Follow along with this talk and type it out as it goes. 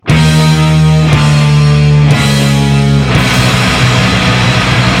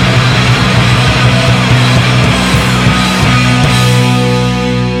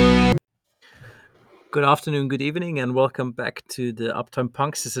Good afternoon, good evening, and welcome back to the Uptime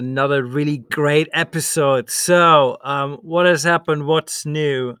Punks. It's another really great episode. So, what has happened? What's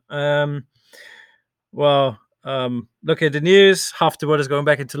new? Look at the news. Half the world is going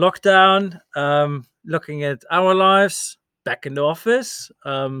back into lockdown. Looking at our lives, back in the office,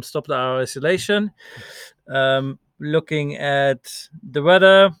 stopped our isolation. Looking at the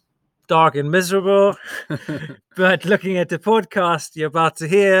weather, dark and miserable. But looking at the podcast you're about to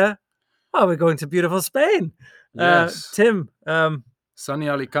hear, we're going to beautiful Spain. Yes, Tim, sunny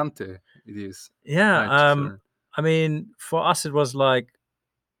Alicante it is. yeah, Right to turn. I mean, for us, it was like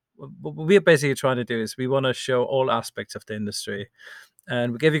what we're basically trying to do is we want to show all aspects of the industry,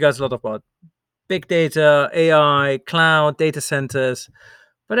 and we give you guys a lot about big data, AI, cloud, data centers.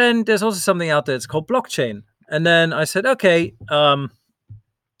 But then there's also something out there. It's called blockchain. And then I said, okay,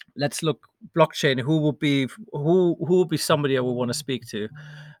 let's look blockchain. Who will be somebody I would want to speak to?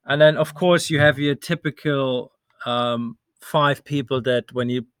 And then of course you have your typical five people that when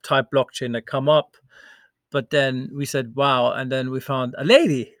you type blockchain that come up. But then we said, wow. And then we found a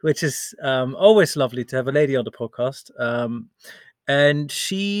lady, which is always lovely to have a lady on the podcast. And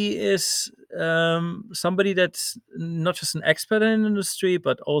she is somebody that's not just an expert in the industry,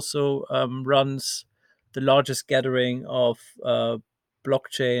 but also runs the largest gathering of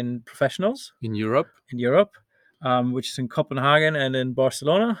blockchain professionals In Europe, in Europe, which is in Copenhagen and in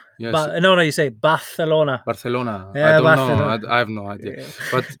Barcelona. yes, No, you say Barcelona. Barcelona. I Yeah, don't know. Barcelona. I have no idea. Yeah.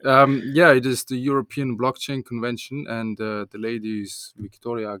 But yeah, it is the European Blockchain Convention, and the lady is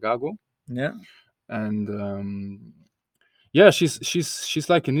Victoria Gago, Yeah. and yeah, she's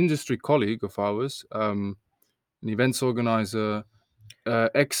like an industry colleague of ours, an events organizer,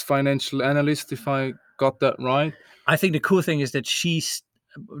 ex financial analyst, if I got that right. I think the cool thing is that she's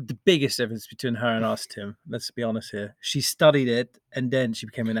the biggest difference between her and us, Tim. Let's be honest here. She studied it and then she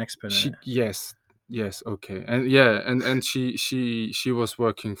became an expert in it. Yes, okay, and yeah, and she was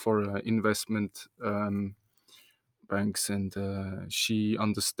working for investment banks, and she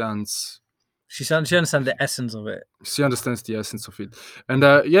understands She understands the essence of it. the essence of it. And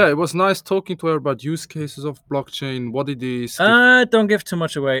yeah, it was nice talking to her about use cases of blockchain, what it is. Don't give too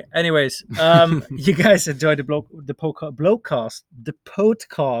much away. Anyways, you guys enjoy the podcast.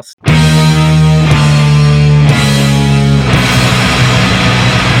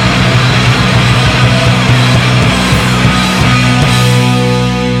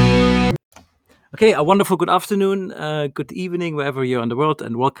 Okay, a wonderful good afternoon, good evening, wherever you're in the world,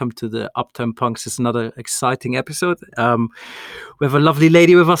 and welcome to the Uptime Punks. It's another exciting episode. We have a lovely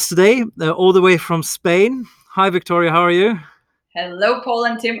lady with us today, all the way from Spain. Hi, Victoria, how are you? Hello, Paul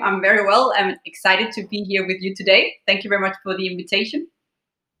and Tim. I'm very well. I'm excited to be here with you today. Thank you very much for the invitation.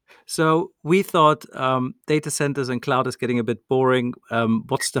 So we thought data centers and cloud is getting a bit boring.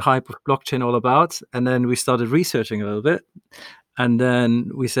 What's the hype of blockchain all about? And then we started researching a little bit. And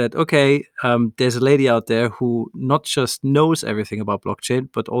then we said, okay, there's a lady out there who not just knows everything about blockchain,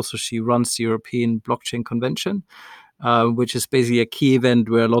 but also she runs the European Blockchain Convention, which is basically a key event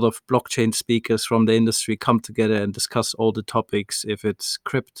where a lot of blockchain speakers from the industry come together and discuss all the topics, if it's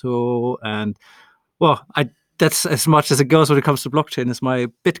crypto. And well, that's as much as it goes when it comes to blockchain. Is my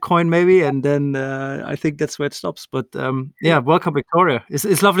Bitcoin maybe, and then I think that's where it stops. But yeah, welcome, Victoria.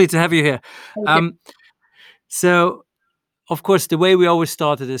 It's lovely to have you here. So, of course, the way we always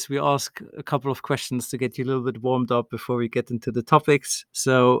started is we ask a couple of questions to get you a little bit warmed up before we get into the topics.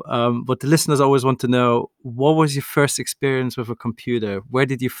 So, what the listeners always want to know: what was your first experience with a computer? Where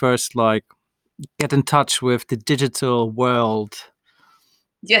did you first get in touch with the digital world?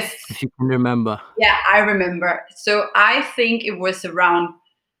 Yes. If you can remember. Yeah, I remember. So I think it was around,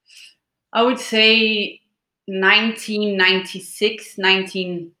 I would say 1996,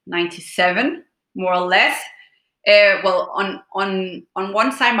 1997, more or less. Well, on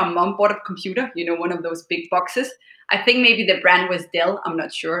one side, my mom bought a computer, one of those big boxes. I think maybe the brand was Dell. I'm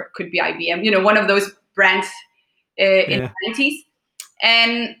not sure. It could be IBM, one of those brands in the 90s.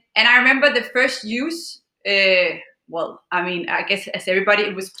 And I remember the first use, well, I mean, I guess as everybody,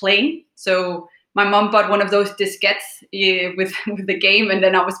 it was playing. So my mom bought one of those diskettes with the game, and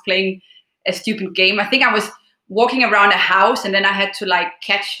then I was playing a stupid game. I think I was walking around a house, and then I had to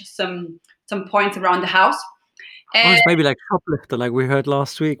catch some points around the house. It's maybe like shoplifter, like we heard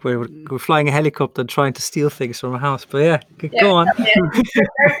last week, where we're flying a helicopter and trying to steal things from a house. But yeah, go on.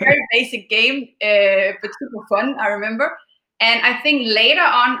 Very, very basic game, but super fun, I remember. And I think later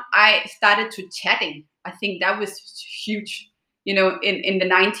on, I started to chatting. I think that was huge, in the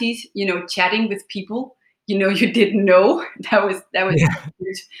 90s, chatting with people, you didn't know. That was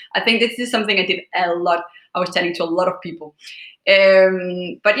huge. I think this is something I did a lot. I was chatting to a lot of people.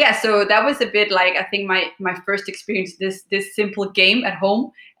 But yeah, so that was a bit like, I think my first experience, this simple game at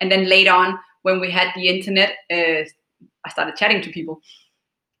home. And then later on, when we had the internet, I started chatting to people.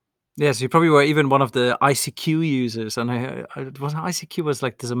 Yes, you probably were even one of the ICQ users, and ICQ was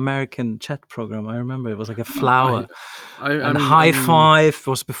like this American chat program. I remember it was like a flower, and High Five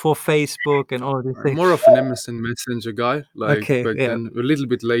was before Facebook and all of these I'm things. more of an MSN Messenger guy, like Okay, back yeah. then, a little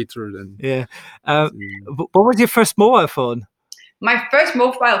bit later than. Yeah. What was your first mobile phone? My first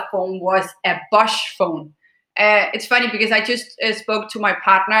mobile phone was a Bosch phone. It's funny because I just spoke to my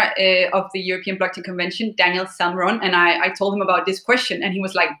partner of the European Blockchain Convention, Daniel Salmeron, and I told him about this question, and he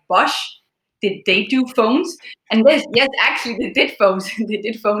was like, Bosch? Did they do phones? And yes, actually, they did phones. They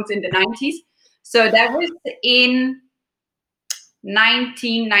did phones in the 90s. So that was in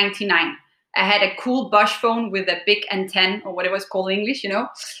 1999. I had a cool Bosch phone with a big antenna, or what it was called in English, and I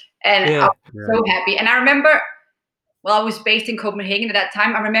was so happy. And I remember, well, I was based in Copenhagen at that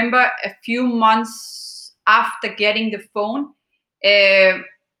time. I remember a few months after getting the phone,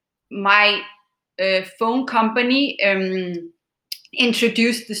 my phone company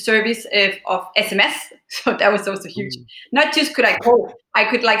introduced the service of SMS. So that was also huge. Not just could I call, I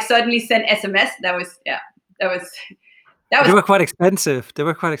could like suddenly send SMS. That was. They were quite expensive. They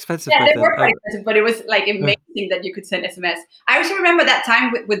were quite expensive. Yeah, they were quite expensive, but it was like amazing that you could send SMS. I also remember that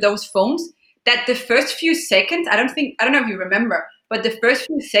time with those phones, that the first few seconds, I don't know if you remember, but the first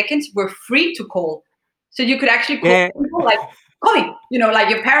few seconds were free to call. So you could actually call people like, call me, like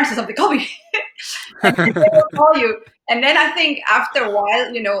your parents or something, call me. And they will call you. And then I think after a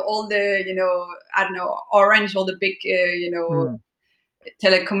while, all the, I don't know, Orange, all the big,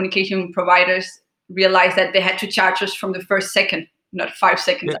 telecommunication providers realized that they had to charge us from the first second, not 5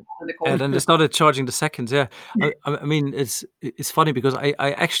 seconds after the call. And then they started charging the seconds. Yeah, I mean, it's funny because I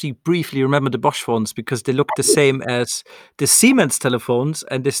actually briefly remember the Bosch phones because they look the same as the Siemens telephones,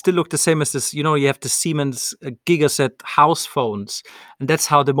 and they still look the same as this. You have the Siemens Gigaset house phones, and that's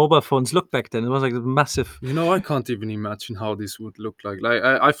how the mobile phones looked back then. It was like a massive. I can't even imagine how this would look like. Like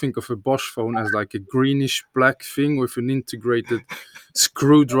I think of a Bosch phone as like a greenish black thing with an integrated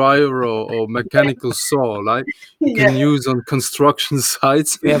screwdriver or mechanical saw, like you can use on construction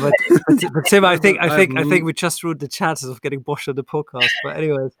sites. Yeah, but Tim, I think we just ruined the chances of getting Bosch on the podcast. But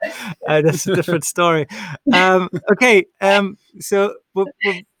anyways, that's a different story. Okay, so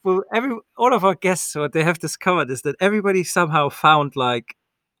all of our guests, what they have discovered is that everybody somehow found like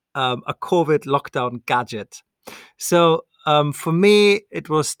a COVID lockdown gadget. So for me, it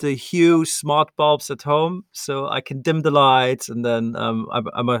was the Hue smart bulbs at home, so I can dim the lights. And then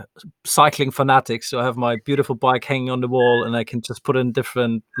I'm a cycling fanatic, so I have my beautiful bike hanging on the wall, and I can just put in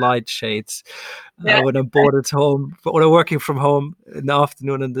different light shades when I'm bored at home, or I'm working from home in the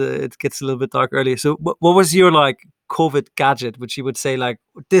afternoon, and it gets a little bit dark early. So what was your like COVID gadget, which you would say like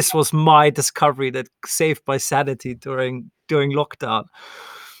this was my discovery that saved my sanity during lockdown?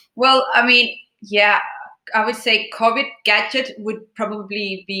 Well, I mean, yeah. I would say COVID gadget would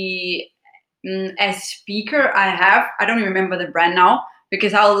probably be a speaker I have. I don't even remember the brand now,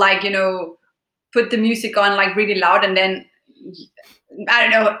 because I'll like, put the music on like really loud, and then, I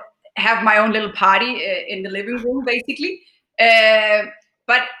don't know, have my own little party in the living room, basically.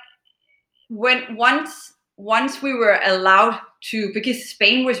 But once we were allowed to, because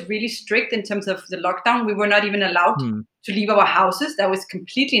Spain was really strict in terms of the lockdown, we were not even allowed to leave our houses. That was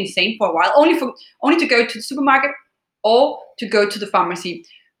completely insane for a while. Only to go to the supermarket or to go to the pharmacy.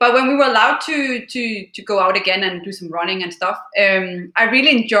 But when we were allowed to go out again and do some running and stuff, I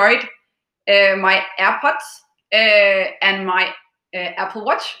really enjoyed my AirPods and my Apple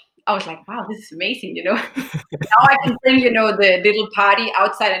Watch. I was like, wow, this is amazing, Now I can bring, the little party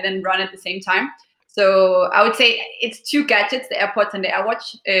outside and then run at the same time. So I would say it's two gadgets, the AirPods and the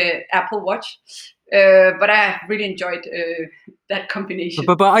Apple Watch. But I have really enjoyed that combination.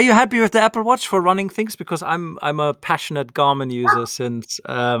 But are you happy with the Apple Watch for running things? Because I'm a passionate Garmin user since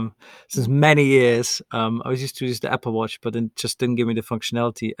many years. I was used to use the Apple Watch, but it just didn't give me the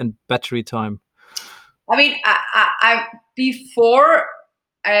functionality and battery time. I mean, I before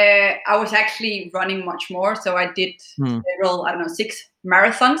I was actually running much more, so I did several, 6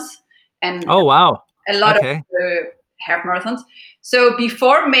 marathons, and oh wow, a lot of half marathons. So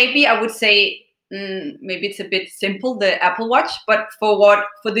before, maybe I would say maybe it's a bit simple, the Apple Watch, but for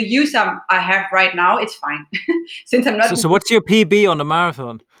the use I have right now, it's fine. Since I'm not. So what's your PB on the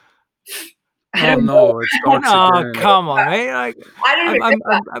marathon? Oh no, it starts again. Come on, mate! Like, I don't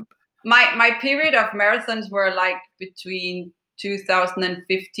remember. My period of marathons were like between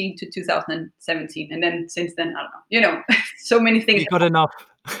 2015 to 2017, and then since then, I don't know. So many things. You got enough.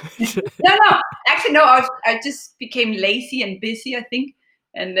 No, actually, no. I just became lazy and busy, I think,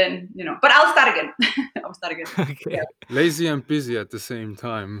 and then But I'll start again. I'll start again. Okay. Yeah. Lazy and busy at the same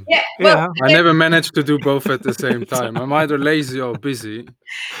time. Yeah. Well, Yeah. I never managed to do both at the same time. I'm either lazy or busy.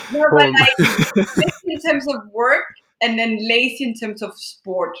 no, but Paul- busy in terms of work, and then lazy in terms of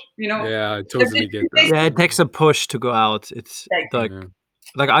sport. Yeah, I totally get that. Yeah, it takes a push to go out. It's Like- Yeah.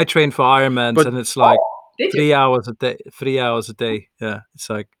 like I train for Ironmans, But- and it's like Did you? 3 hours a day. 3 hours a day. Yeah, it's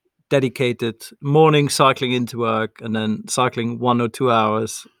like dedicated morning cycling into work, and then cycling 1 or 2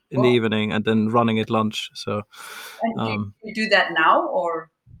 hours in the Wow. evening, and then running at lunch. So, And do you do that now, or?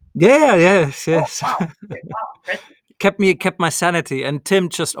 yeah, yes. Wow. Impressive. kept my sanity. And Tim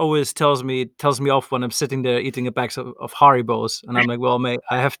just always tells me off when I'm sitting there eating a bag of Haribos, and I'm like, well, mate,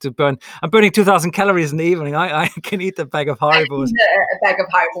 I'm burning 2,000 calories in the evening. I can eat a bag of Haribos. A bag of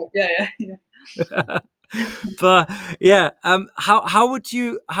Haribo. Yeah. But yeah, how would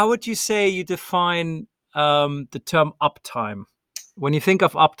you say you define the term uptime? When you think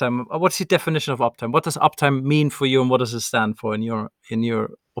of uptime, what's your definition of uptime? What does uptime mean for you, and what does it stand for in your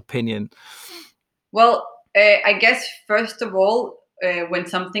opinion? Well, I guess first of all, when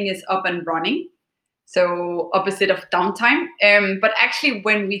something is up and running, so opposite of downtime. But actually,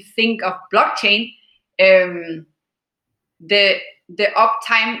 when we think of blockchain, the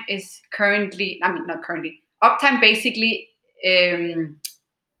uptime is not currently. Uptime basically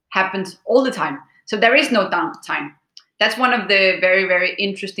happens all the time, so there is no downtime. That's one of the very, very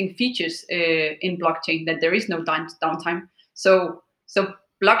interesting features in blockchain, that there is no downtime. So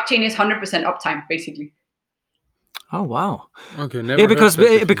blockchain is 100% uptime, basically. Oh wow! Okay, never Yeah, heard because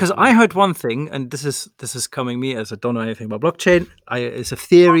that because definition. I heard one thing, and this is coming me as I don't know anything about blockchain. It's a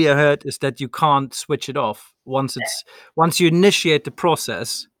theory I heard, is that you can't switch it off once you initiate the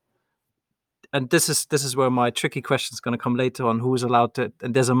process. And this is where my tricky question is going to come later on. Who is allowed to?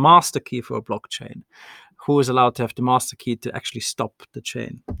 And there's a master key for a blockchain. Who is allowed to have the master key to actually stop the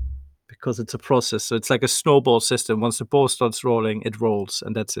chain? Because it's a process, so it's like a snowball system. Once the ball starts rolling, it rolls,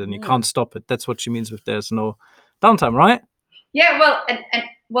 and that's it. And you can't stop it. That's what she means with there's no downtime, right? Yeah, well, and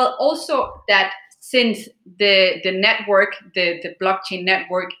also that since the network, the blockchain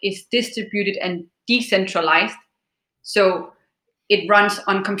network is distributed and decentralized, so it runs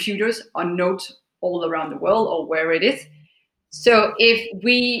on computers, on nodes all around the world, or where it is. So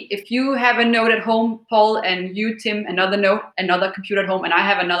if you have a node at home, Paul, and you, Tim, another computer at home, and I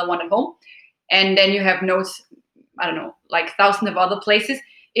have another one at home, and then you have nodes, I don't know, like thousands of other places.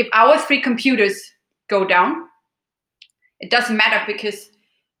 If our 3 computers go down, it doesn't matter, because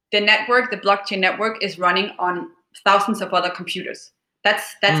the blockchain network, is running on thousands of other computers.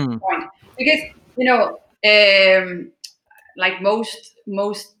 That's the point. Because like most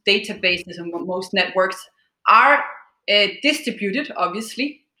databases and most networks are distributed,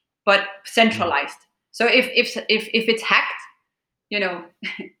 obviously, but centralized. So if it's hacked,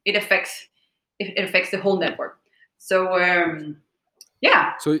 it affects the whole network. So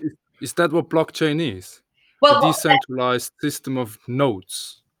yeah. So is that what blockchain is? Well, a decentralized system of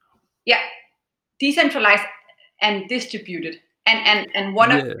nodes. Yeah, decentralized and distributed. And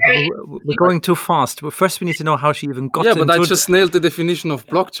one of the very we're going too fast. Well, first, we need to know how she even got Yeah, into but I just nailed the definition of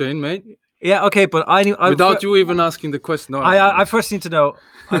blockchain, mate. Yeah, okay, but without you even asking the question. No, I first need to know.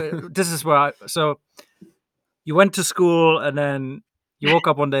 This is where so you went to school, and then you woke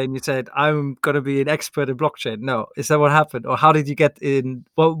up one day and you said, "I'm going to be an expert in blockchain." No, is that what happened, or how did you get in?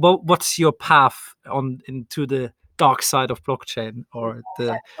 What's your path into the dark side of blockchain, or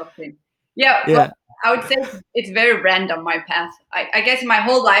the? Okay. Yeah. Well, I would say it's very random, my path. I guess my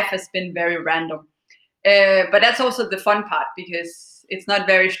whole life has been very random, but that's also the fun part, because it's not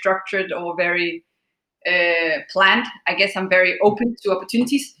very structured or very planned. I guess I'm very open to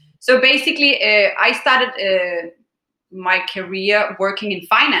opportunities. So basically, I started my career working in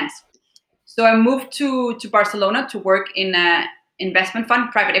finance. So I moved to Barcelona to work in an investment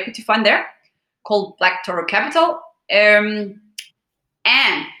fund, private equity fund there, called Black Toro Capital. And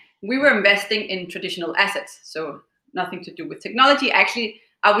we were investing in traditional assets, so nothing to do with technology. Actually,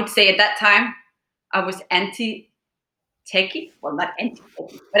 I would say at that time, I was anti-techie. Well, not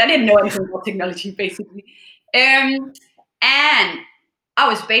anti-techie, but I didn't know anything about technology, basically. And I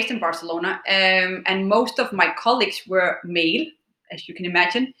was based in Barcelona, and most of my colleagues were male, as you can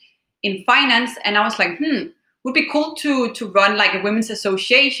imagine, in finance. And I was like, would be cool to run like a women's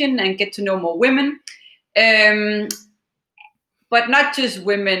association and get to know more women. But not just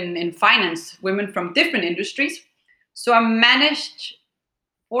women in finance, women from different industries. So I managed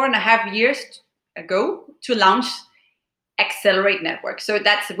 4.5 years ago to launch Accelerate Network. So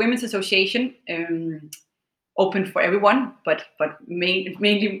that's a women's association open for everyone, but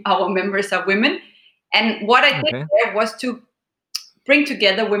mainly our members are women. And what I did Okay. there was to bring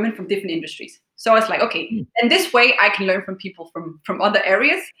together women from different industries. So I was like, okay, and this way I can learn from people from other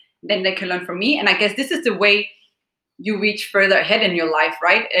areas, then they can learn from me. And I guess this is the way you reach further ahead in your life,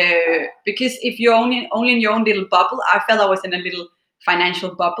 right? Because if you're only in your own little bubble, I felt I was in a little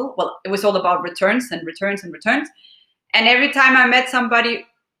financial bubble. Well, it was all about returns and returns and returns. And every time I met somebody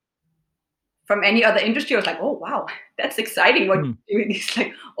from any other industry, I was like, oh wow, that's exciting what you're doing. It's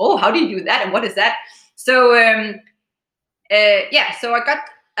like, oh, how do you do that? And what is that? So so I got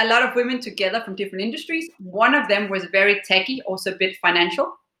a lot of women together from different industries. One of them was very techy, also a bit financially,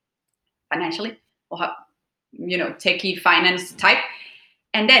 or techie finance type.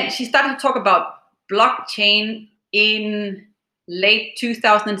 And then she started to talk about blockchain in late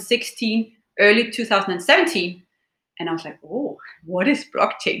 2016, early 2017. And I was like, oh, what is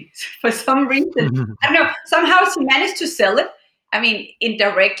blockchain? For some reason, I don't know, somehow she managed to sell it. I mean,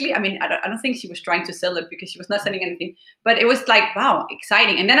 indirectly. I mean, I don't think she was trying to sell it because she was not selling anything. But it was like, wow,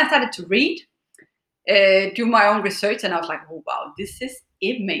 exciting. And then I started to read, do my own research, and I was like, oh, wow, this is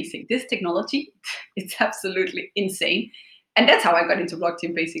amazing. This technology, it's absolutely insane. And that's how I got into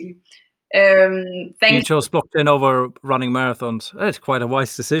blockchain, basically. You chose blockchain over running marathons. It's quite a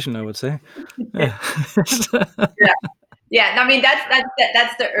wise decision, I would say. Yeah. Yeah. I mean,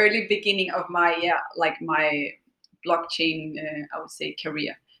 that's the early beginning of my my blockchain, I would say,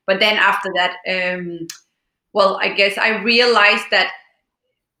 career. But then after that, well, I guess I realized that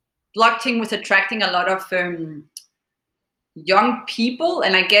blockchain was attracting a lot of young people,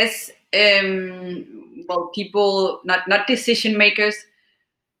 and I guess people not decision makers.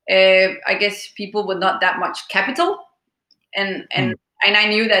 I guess people with not that much capital, and I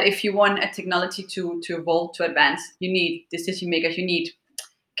knew that if you want a technology to evolve, to advance, you need decision makers, you need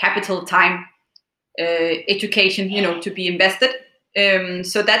capital, time, education, to be invested.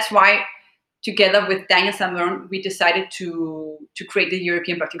 So that's why, together with Daniel Saint-Laurent, we decided to create the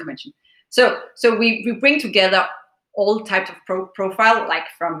European Blockchain Convention. So we bring together all types of profile, like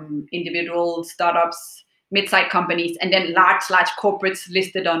from individual startups, mid-sized companies, and then large corporates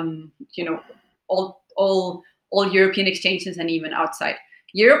listed on all European exchanges and even outside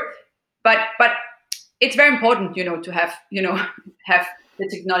Europe. But it's very important, to have have the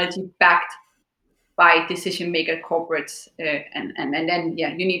technology backed by decision maker corporates, and then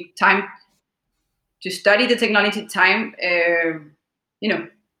you need time to study the technology, time to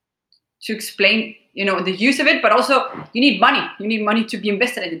explain the use of it, but also you need money to be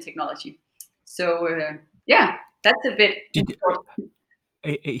invested in the technology. So that's a bit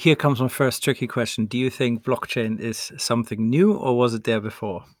Here comes my first tricky question. Do you think blockchain is something new, or was it there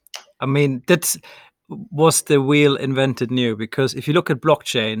before? I mean, was the wheel invented new? Because if you look at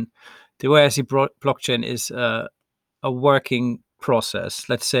blockchain, the way I see blockchain is a working process.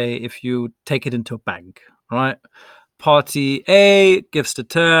 Let's say if you take it into a bank, right? Party A gives the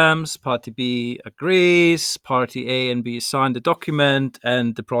terms, party B agrees, party A and B sign the document,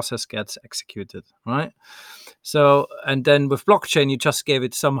 and the process gets executed, right? So, and then with blockchain, you just gave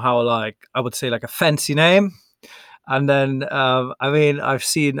it somehow, like, I would say, like a fancy name. And then, I mean, I've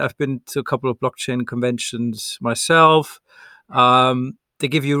been to a couple of blockchain conventions myself. They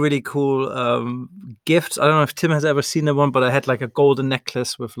give you really cool gifts. I don't know if Tim has ever seen the one, but I had like a golden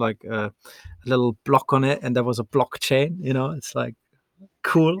necklace with like a little block on it, and there was a blockchain. It's like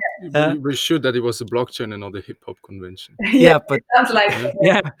cool. We should that it was a blockchain and not a hip hop convention. Yeah, but sounds like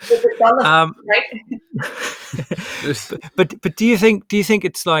right. but do you think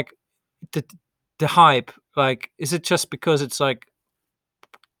it's like the hype? Like, is it just because it's like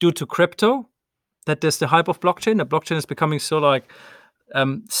due to crypto that there's the hype of blockchain? The blockchain is becoming so like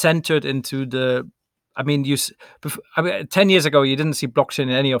centered into the. I mean, 10 years ago, you didn't see blockchain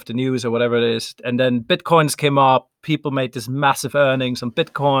in any of the news or whatever it is. And then Bitcoins came up. People made this massive earnings on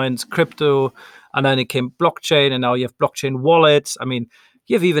Bitcoins, crypto. And then it came blockchain. And now you have blockchain wallets. I mean,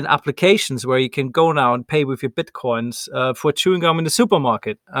 you have even applications where you can go now and pay with your Bitcoins for chewing gum in the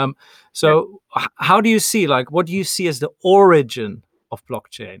supermarket. So how do you see, like, what do you see as the origin of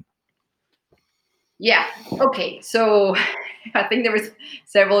blockchain? Yeah. Okay. So I think there was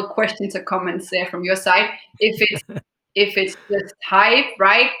several questions or comments there from your side. If it's just hype,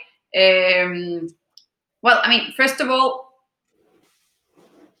 right? Well, I mean, first of all,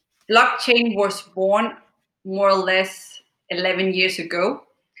 blockchain was born more or less 11 years ago,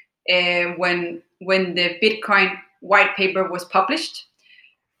 when the Bitcoin white paper was published,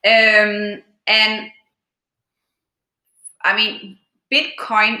 and I mean,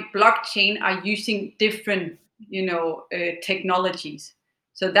 Bitcoin, blockchain are using different, technologies.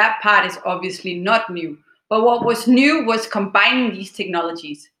 So that part is obviously not new. But what was new was combining these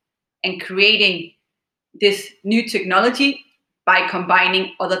technologies and creating this new technology by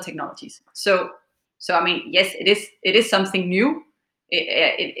combining other technologies. So I mean, yes, it is something new.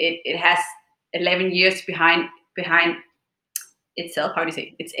 It has 11 years behind itself. How do you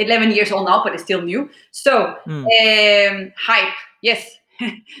say? It's 11 years old now, but it's still new. So hype, yes,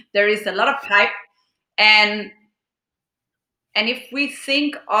 there is a lot of hype, and if we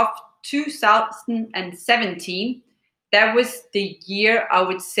think of 2017, that was the year, I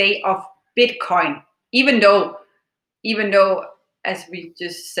would say, of Bitcoin. Even though, as we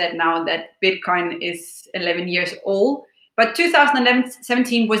just said now, that Bitcoin is 11 years old, but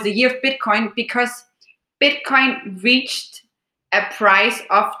 2017 was the year of Bitcoin because Bitcoin reached a price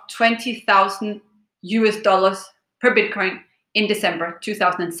of $20,000 per Bitcoin in December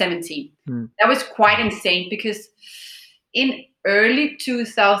 2017. That was quite insane because in early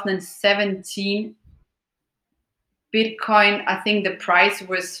 2017, Bitcoin, I think the price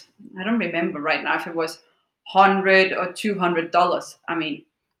was, I don't remember right now if it was $100 or $200. I mean,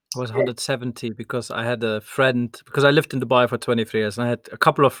 it was 170 because I had a friend, because I lived in Dubai for 23 years, and I had a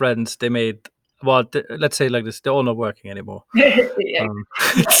couple of friends. They made, well, let's say like this, they're all not working anymore. yeah.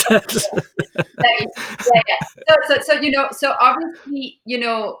 So so obviously,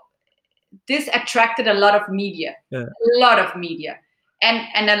 this attracted a lot of media, and a lot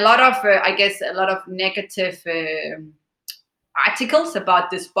of I guess a lot of negative articles about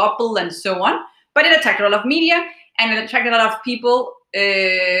this bubble and so on. But it attracted a lot of media, and it attracted a lot of people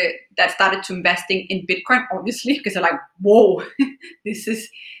that started to investing in Bitcoin, obviously, because they're like, whoa,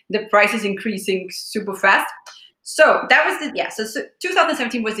 the price is increasing super fast. So that was so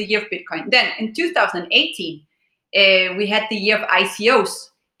 2017 was the year of Bitcoin. Then in 2018, we had the year of ICOs,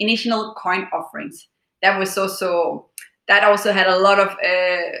 initial coin offerings. That also had a lot of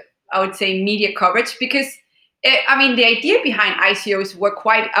I would say media coverage because I mean the idea behind ICOs were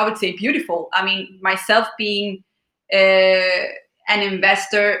quite, I would say, beautiful. I mean, myself being an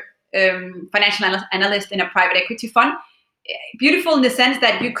investor, financial analyst in a private equity fund, beautiful in the sense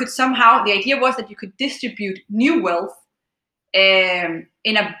that you could somehow, the idea was that you could distribute new wealth in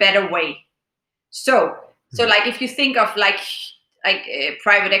a better way. So like if you think of like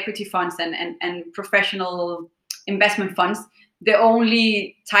private equity funds and professional investment funds, the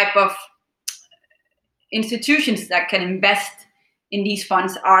only type of institutions that can invest in these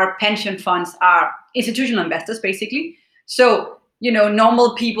funds are pension funds, are institutional investors basically. So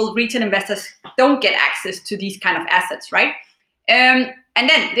normal people, retail investors, don't get access to these kind of assets, right? And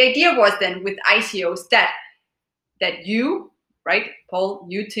then the idea was then with ICOs that you, right, Paul,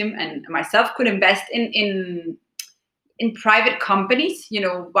 you, Tim, and myself could invest in private companies,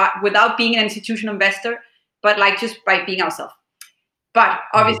 but without being an institutional investor, but like just by being ourselves. But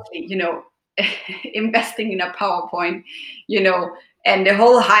obviously, investing in a PowerPoint, and the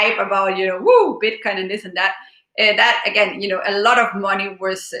whole hype about, woo, Bitcoin and this and that, that again, a lot of money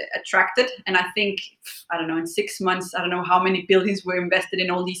was attracted. And I think, I don't know, in 6 months, I don't know how many billions were invested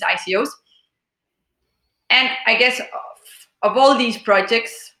in all these ICOs. And I guess of all these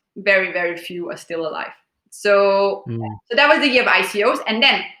projects, very, very few are still alive. So that was the year of ICOs. And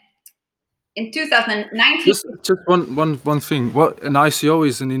then in 2019, just one thing. What an ICO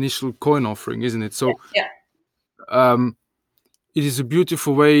is, an initial coin offering, isn't it? So it is a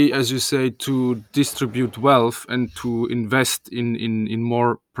beautiful way, as you say, to distribute wealth and to invest in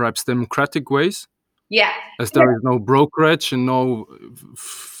more perhaps democratic ways. Yeah. As there is no brokerage and no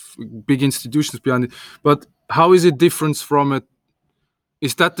big institutions behind it. But how is it different from it?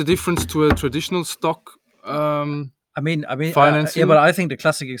 Is that the difference to a traditional stock? I mean, financing? but I think the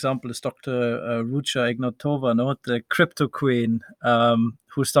classic example is Dr. Rucha Ignatova, the crypto queen,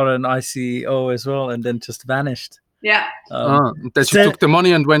 who started an ICO as well and then just vanished. Yeah. That she took the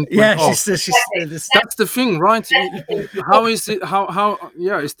money and went off. That's the thing, right? How is it? How?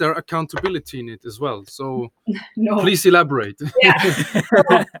 Yeah, is there accountability in it as well? So no. Please elaborate. Yeah. So,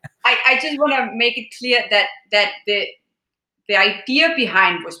 I just want to make it clear that the idea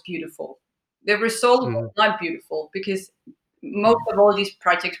behind was beautiful. The result was not beautiful because most of all these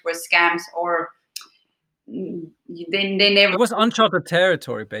projects were scams, or they never. It was uncharted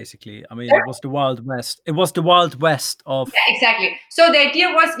territory, basically. I mean, it was the Wild West. It was the Wild West of. Yeah, exactly. So the idea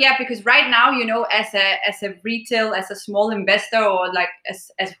was, because right now, as a retail, as a small investor, or like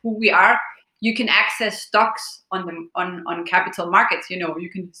as who we are, you can access stocks on capital markets. You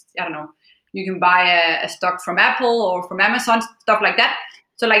can, I don't know, you can buy a stock from Apple or from Amazon, stuff like that.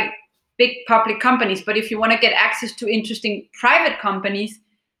 So like big public companies. But if you want to get access to interesting private companies,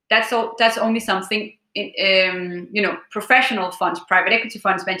 that's only something professional funds, private equity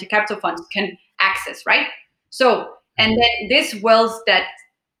funds, venture capital funds can access, right? So, and then this wealth that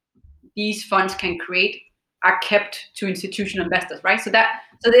these funds can create are kept to institutional investors, right? So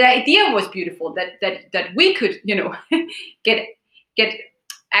the idea was beautiful that we could, get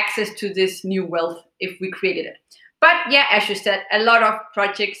access to this new wealth if we created it. But yeah, as you said, a lot of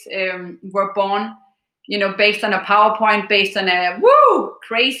projects were born, based on a PowerPoint, based on a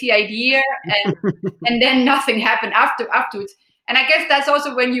crazy idea, and then nothing happened afterwards. And I guess that's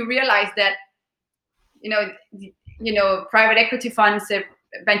also when you realize that, private equity funds,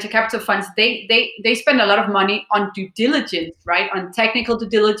 venture capital funds, they spend a lot of money on due diligence, right? On technical due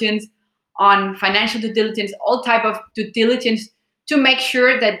diligence, on financial due diligence, all type of due diligence to make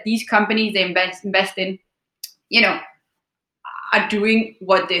sure that these companies they invest in, are doing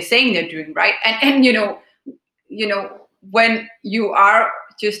what they're saying they're doing, right? And when you are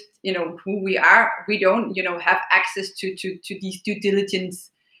just who we are, we don't have access to these due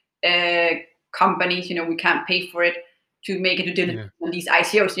diligence companies. We can't pay for it to make a due diligence on these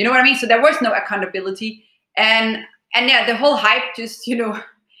ICOs. You know what I mean? So there was no accountability, and yeah, the whole hype just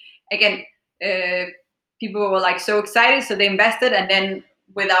again, people were like so excited, so they invested, and then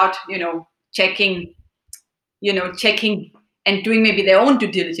without checking and doing maybe their own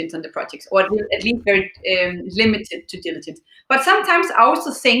due diligence on the projects, or at least very limited due diligence. But sometimes I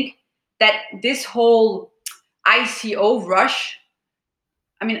also think that this whole ICO rush,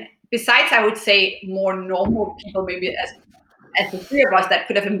 I mean, besides, I would say more normal people, maybe as the three of us that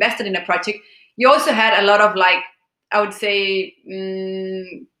could have invested in a project, you also had a lot of, like, I would say,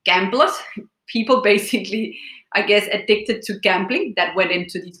 gamblers, people basically, I guess, addicted to gambling that went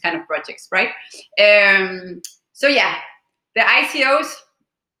into these kind of projects, right? So yeah, the ICOs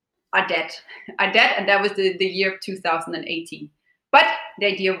are dead, and that was the year of 2018. But the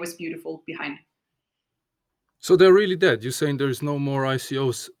idea was beautiful behind it. So they're really dead. You're saying there's no more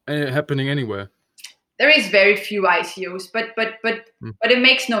ICOs happening anywhere? There is very few ICOs, but it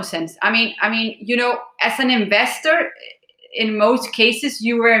makes no sense. I mean, as an investor, in most cases,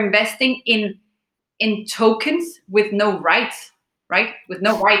 you were investing in tokens with no rights, right? With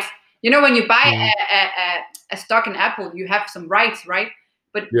no rights. When you buy a stock in Apple, you have some rights, right?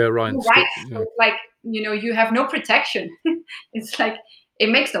 But yeah, right. No rights, so like you have no protection. It's like it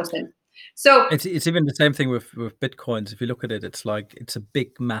makes no sense. So it's even the same thing with Bitcoins. If you look at it, it's like it's a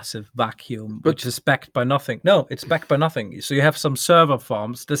big, massive vacuum, which is backed by nothing. No, it's backed by nothing. So you have some server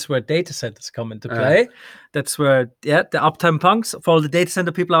farms. That's where data centers come into play. That's where the uptime punks for all the data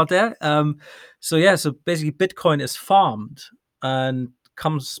center people out there. So basically, Bitcoin is farmed and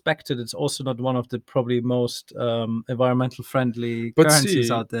comes back to it. It's also not one of the probably most environmental friendly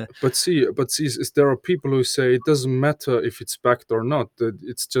currencies out there. But see, there are people who say it doesn't matter if it's backed or not.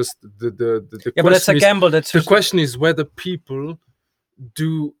 It's just the yeah, but it's a gamble. The question is whether people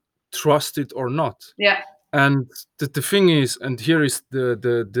do trust it or not. Yeah. And the thing is, and here is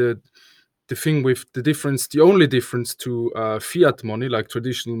the thing with the difference. The only difference to fiat money, like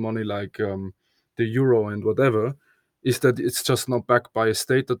traditional money, like the euro and whatever, is that it's just not backed by a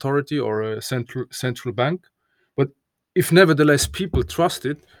state authority or a central bank. But if nevertheless people trust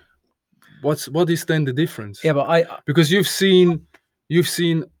it, what is then the difference? Yeah, but because you've seen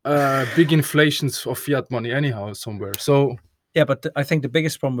big inflations of fiat money anyhow somewhere. So yeah, but I think the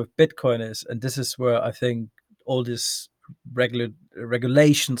biggest problem with Bitcoin is, and this is where I think all these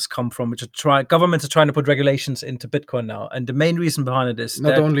regulations come from, which governments are trying to put regulations into Bitcoin now, and the main reason behind it is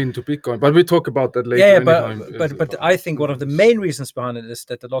not only into Bitcoin, but we talk about that later. Yeah, but I think one of the main reasons behind it is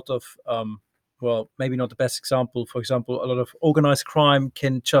that a lot of well, maybe not the best example. For example, a lot of organized crime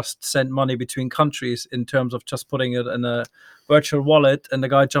can just send money between countries in terms of just putting it in a virtual wallet, and the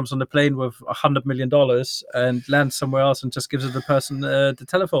guy jumps on the plane with $100 million and lands somewhere else and just gives the person the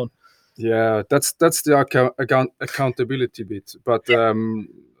telephone. Yeah, that's the accountability bit. But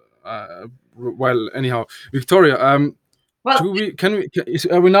well, anyhow, Victoria, well,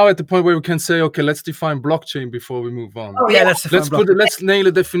 are we now at the point where we can say, okay, let's define blockchain before we move on? Oh, yeah, let's nail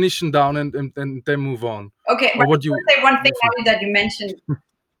a definition down and then move on. Okay, but what do you say? One thing that you mentioned,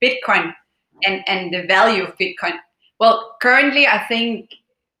 Bitcoin and the value of Bitcoin. Well, currently, I think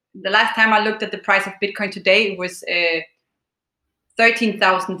the last time I looked at the price of Bitcoin today, it was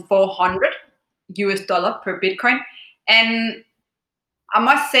 $13,400 per Bitcoin, and I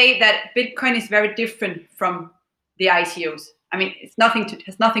must say that Bitcoin is very different from the ICOs. I mean, has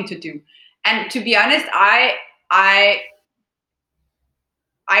nothing to do. And to be honest, I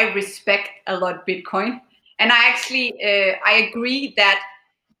respect a lot Bitcoin, and I actually I agree that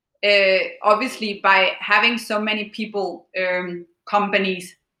obviously by having so many people,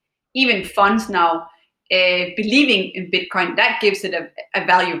 companies, even funds now believing in Bitcoin, that gives it a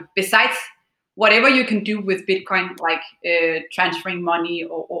value. Besides whatever you can do with Bitcoin, like transferring money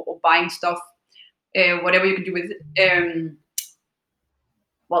or buying stuff, whatever you can do with it.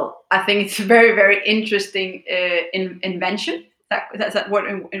 Well, I think it's a very, very interesting invention. That's that word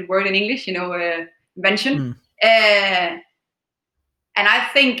in English, invention. And I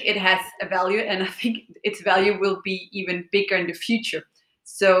think it has a value, and I think its value will be even bigger in the future.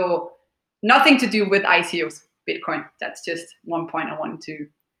 So nothing to do with ICOs, Bitcoin. That's just one point I wanted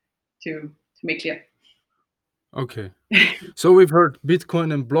to make clear. Okay. So we've heard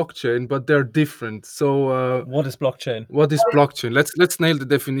Bitcoin and blockchain, but they're different. So what is blockchain? What is blockchain? Let's nail the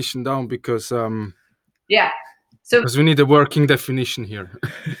definition down because yeah. So because we need a working definition here.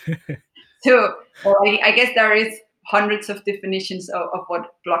 So well, I guess there is hundreds of definitions of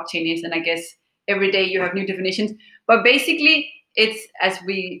what blockchain is, and I guess every day you have new definitions. But basically, it's, as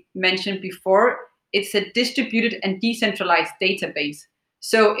we mentioned before, it's a distributed and decentralized database.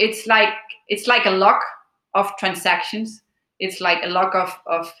 So it's like a log of transactions. It's like a log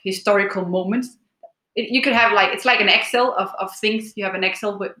of historical moments. You could have it's like an Excel of things. You have an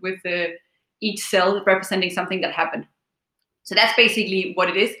Excel with each cell representing something that happened. So that's basically what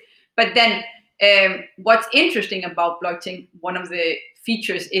it is. But then what's interesting about blockchain, one of the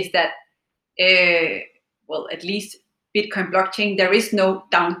features is that, well, at least Bitcoin blockchain, there is no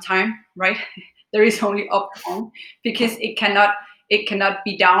downtime, right? There is only uptime because it cannot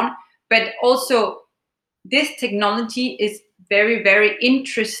be down. But also this technology is very, very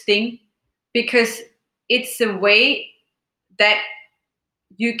interesting because it's a way that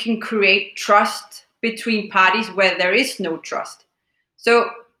you can create trust between parties where there is no trust. So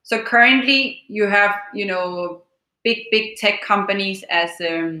currently you have, big tech companies as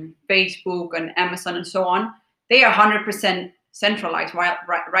Facebook and Amazon and so on. They are 100% centralized,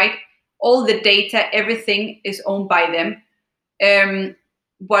 right? All the data, everything is owned by them.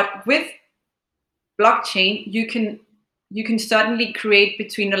 But with blockchain, you can suddenly create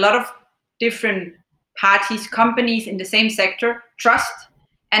between a lot of different parties, companies in the same sector, trust,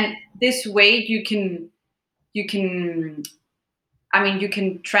 and this way you can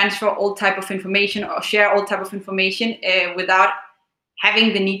transfer all type of information or share all type of information without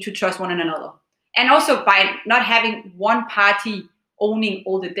having the need to trust one another. And also by not having one party owning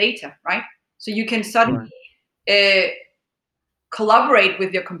all the data, right? So you can suddenly collaborate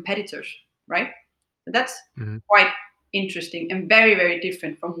with your competitors, right? So that's quite interesting and very, very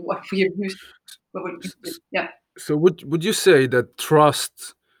different from what we have used. Yeah. So would you say that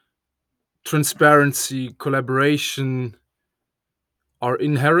trust, transparency, collaboration are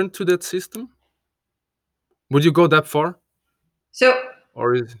inherent to that system? Would you go that far? So,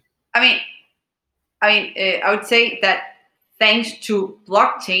 or is I would say that thanks to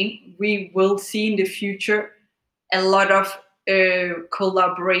blockchain, we will see in the future a lot of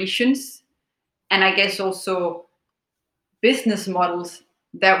collaborations, and I guess also business models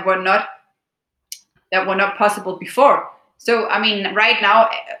that were not possible before. So, right now,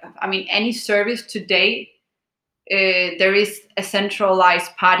 any service today, there is a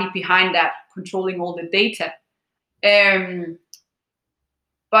centralized party behind that controlling all the data.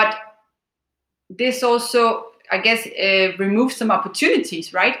 But this also, I guess, removes some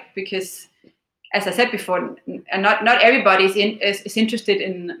opportunities, right? Because, as I said before, not everybody is interested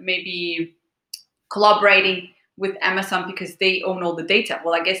in maybe collaborating with Amazon because they own all the data.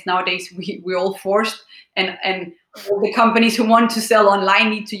 Well, I guess nowadays we're all forced, and all the companies who want to sell online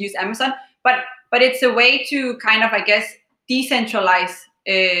need to use Amazon. But it's a way to kind of, I guess, decentralize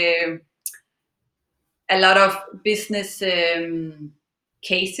a lot of business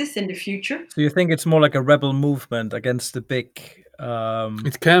cases in the future. So you think it's more like a rebel movement against the big?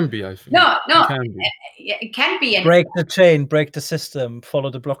 It can be, I think. No, it can be. It can be. Break the chain, break the system, follow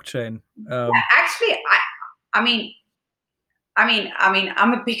the blockchain. Actually, I'm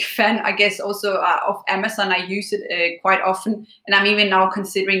a big fan, I guess, also of Amazon. I use it quite often, and I'm even now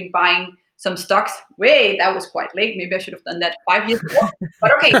considering buying some stocks. Wait, that was quite late. Maybe I should have done that 5 years ago.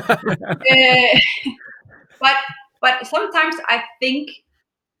 But okay. But sometimes I think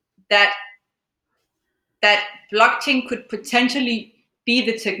that blockchain could potentially be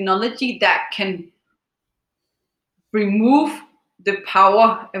the technology that can remove the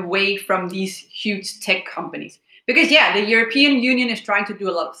power away from these huge tech companies. Because the European Union is trying to do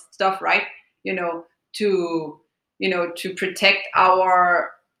a lot of stuff, right? To protect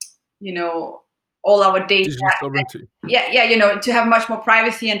our, all our data. Digital sovereignty. To have much more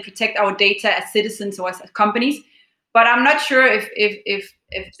privacy and protect our data as citizens or as companies. But I'm not sure if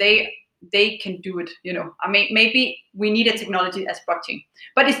they can do it. Maybe we need a technology as blockchain,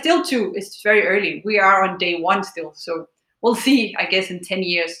 but it's still it's very early. We are on day one still, so we'll see, I guess, in 10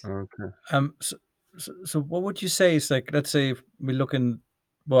 years. Okay. So what would you say is like, let's say if we look in,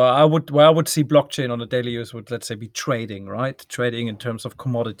 well, I would see blockchain on a daily use would, let's say, be trading, right? Trading in terms of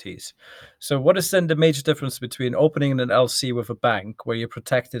commodities. So what is then the major difference between opening an LC with a bank where you're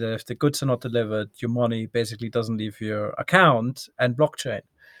protected and if the goods are not delivered, your money basically doesn't leave your account, and blockchain?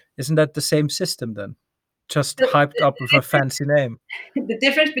 Isn't that the same system then? Just hyped up with a fancy name. The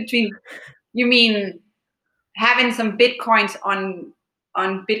difference between, you mean having some Bitcoins on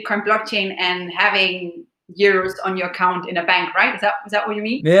Bitcoin blockchain and having euros on your account in a bank, right? Is that what you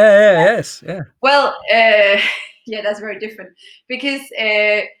mean? Yes. Well, yeah, that's very different because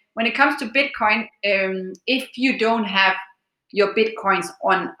when it comes to Bitcoin, if you don't have your Bitcoins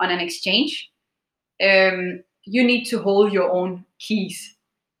on an exchange, you need to hold your own keys.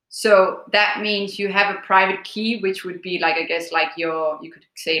 So that means you have a private key, which would be like, I guess, like you could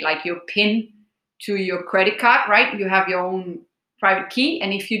say like your PIN to your credit card, right? You have your own private key,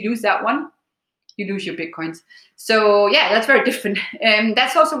 and if you lose that one, you lose your Bitcoins. So yeah, that's very different. And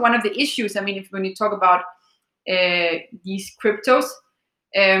that's also one of the issues. I mean, when you talk about these cryptos,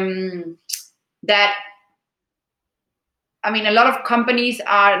 that, I mean, a lot of companies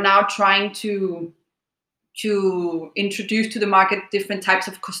are now trying to introduce to the market different types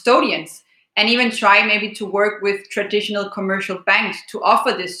of custodians, and even try maybe to work with traditional commercial banks to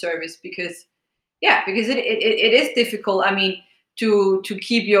offer this service, because it is difficult, I mean, to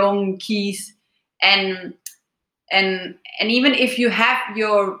keep your own keys, and even if you have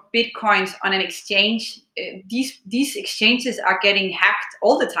your Bitcoins on an exchange, these exchanges are getting hacked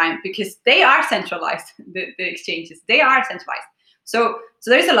all the time because they are centralized. The exchanges, they are centralized. So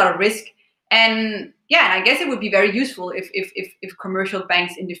there's a lot of risk. And yeah, and I guess it would be very useful if commercial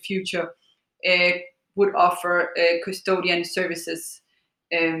banks in the future would offer custodian services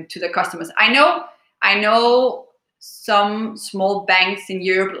to the customers. I know some small banks in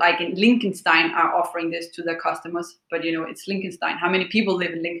Europe, like in Liechtenstein, are offering this to their customers. But it's Liechtenstein. How many people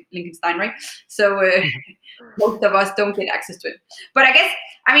live in Liechtenstein, right? So most of us don't get access to it. But I guess,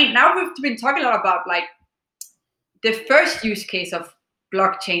 I mean, now we've been talking a lot about like the first use case of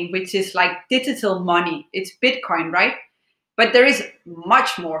blockchain, which is like digital money. It's Bitcoin, right? But there is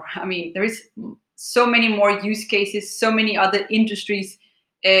much more. I mean, there is so many more use cases, so many other industries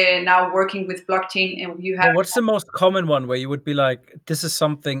now working with blockchain, and you have. Well, what's the most common one where you would be like, this is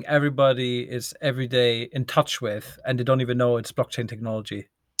something everybody is every day in touch with, and they don't even know it's blockchain technology?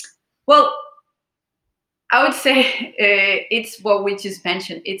 Well, I would say it's what we just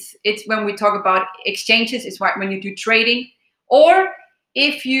mentioned. It's when we talk about exchanges, it's when you do trading, or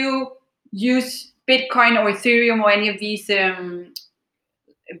if you use Bitcoin or Ethereum or any of these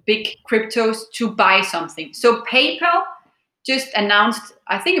big cryptos to buy something. So PayPal just announced,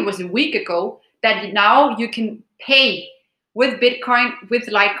 I think it was a week ago, that now you can pay with Bitcoin, with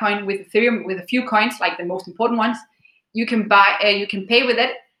Litecoin, with Ethereum, with a few coins, like the most important ones. You can pay with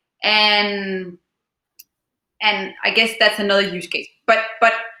it, and I guess that's another use case. But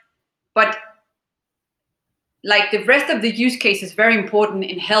like the rest of the use case is very important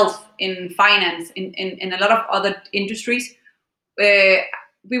in health, in finance, in a lot of other industries.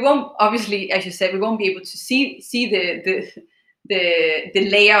 We won't, obviously, as you said, we won't be able to see the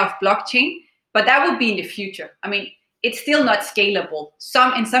layer of blockchain, but that will be in the future. I mean, it's still not scalable.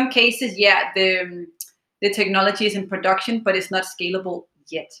 In some cases, yeah, the technology is in production, but it's not scalable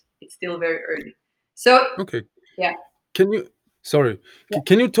yet. It's still very early. So Okay. yeah. Can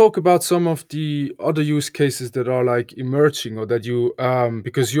you talk about some of the other use cases that are like emerging, or that you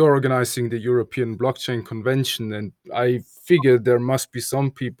because you're organizing the European Blockchain Convention, and I figured there must be some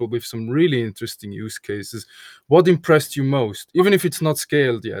people with some really interesting use cases. What impressed you most, even if it's not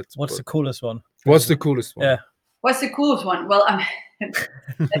scaled yet? What's the coolest one? What's the coolest one? Yeah. What's the coolest one? Well, it's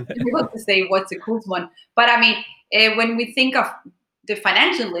difficult to say what's the coolest one. But I mean, when we think of the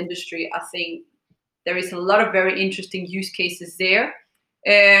financial industry, I think there is a lot of very interesting use cases there.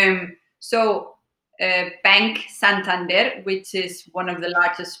 Bank Santander, which is one of the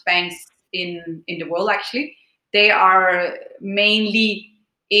largest banks in the world, actually, they are mainly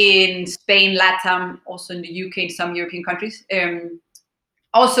in Spain, LATAM, also in the UK, in some European countries.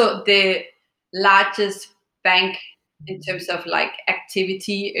 Also, the largest bank in terms of like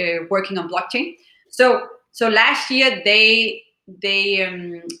activity working on blockchain. So last year they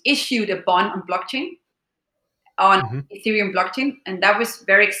issued a bond on blockchain, on Ethereum blockchain, and that was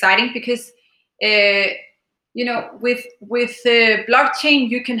very exciting because with blockchain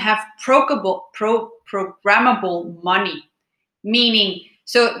you can have programmable money, meaning,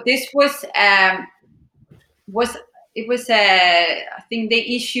 so this was I think they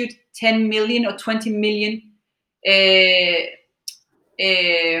issued 10 million or 20 million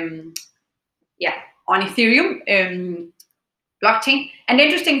on Ethereum blockchain. And the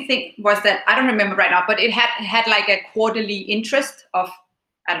interesting thing was that, I don't remember right now, but it had like a quarterly interest of,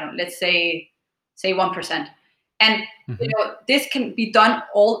 I don't know, let's say 1%. And this can be done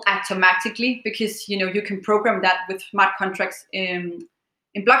all automatically because you can program that with smart contracts in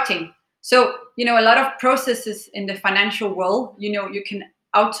blockchain. So a lot of processes in the financial world, you can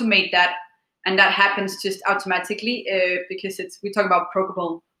automate that, and that happens just automatically because we talk about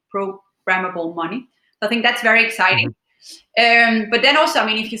programmable money. So I think that's very exciting. But then also,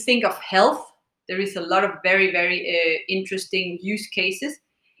 if you think of health, there is a lot of very, very interesting use cases.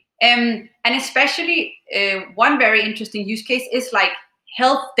 And especially one very interesting use case is like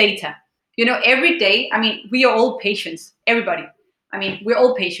health data. Every day, we are all patients, everybody. We're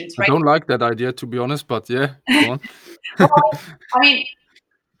all patients, right? I don't like that idea, to be honest, but yeah, go on.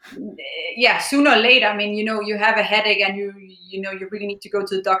 Yeah, sooner or later, you have a headache and you really need to go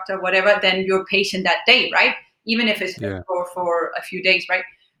to the doctor, whatever, then you're a patient that day, right? Even if it's for a few days, right?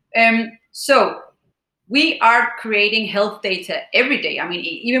 So we are creating health data every day.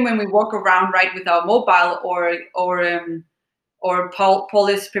 Even when we walk around, right, with our mobile, or Paul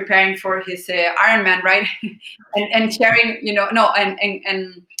is preparing for his Ironman, right? and sharing,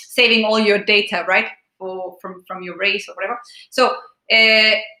 and saving all your data, right, from your race or whatever. So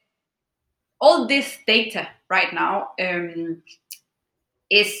all this data right now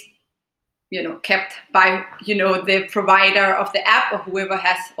is kept by the provider of the app or whoever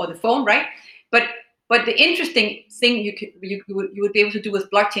has, or the phone, right? But the interesting thing you would be able to do with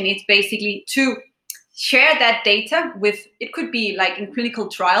blockchain is basically to share that data with, it could be like in clinical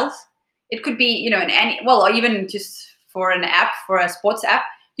trials, it could be in any, or even just for an app, for a sports app,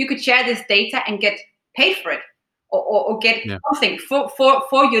 you could share this data and get paid for it, or get something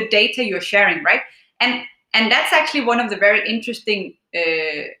for your data you're sharing, right? And that's actually one of the very interesting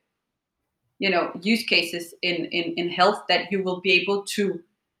use cases in health, that you will be able to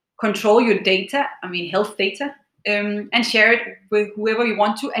control your data, health data, and share it with whoever you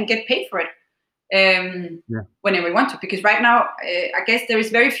want to and get paid for it whenever you want to. Because right now, I guess there is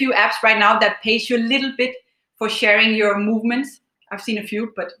very few apps right now that pays you a little bit for sharing your movements. I've seen a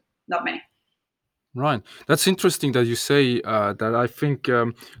few, but not many. Right. That's interesting that you say that. I think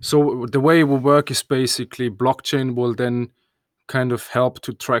so. The way it will work is basically blockchain will then kind of help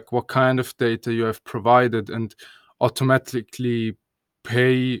to track what kind of data you have provided and automatically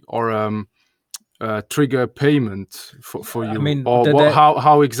pay or trigger a payment for you.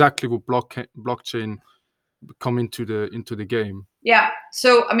 How exactly will blockchain come into the game? Yeah.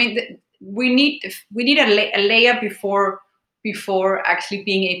 So we need a layer before actually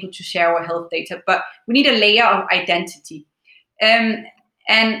being able to share our health data, but we need a layer of identity.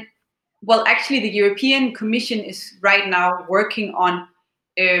 And well, actually, the European Commission is right now working on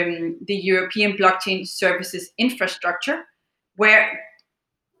the European blockchain services infrastructure, where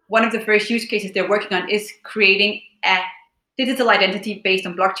one of the first use cases they're working on is creating a digital identity based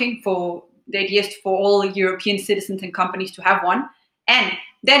on blockchain. For the idea is for all European citizens and companies to have one. And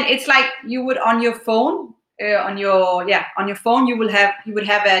then it's like you would on your phone, on your phone, you would have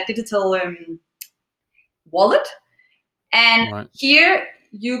a digital wallet, and here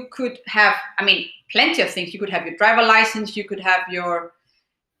you could have, plenty of things. You could have your driver license, you could have your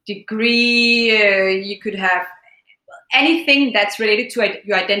degree, you could have anything that's related to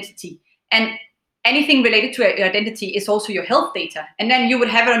your identity. And anything related to your identity is also your health data. And then you would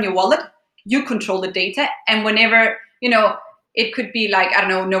have it on your wallet. You control the data. And whenever, it could be like, I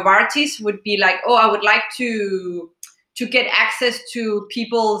don't know, Novartis would be like, oh, I would like to get access to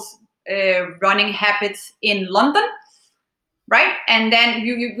people's running habits in London. Right? And then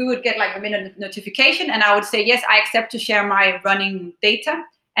we would get like a minute notification, and I would say, yes, I accept to share my running data.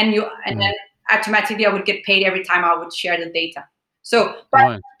 And then automatically I would get paid every time I would share the data. So,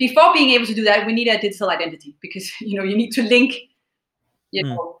 but before being able to do that, we need a digital identity, because you need to link.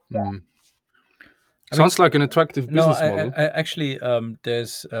 Sounds like an attractive business model. Actually,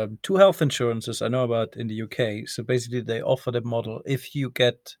 there's two health insurances I know about in the UK. So basically, they offer the model: if you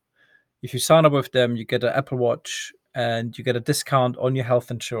sign up with them, you get an Apple Watch, and you get a discount on your health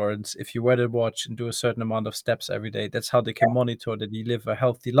insurance if you wear the watch and do a certain amount of steps every day. That's how they can monitor that you live a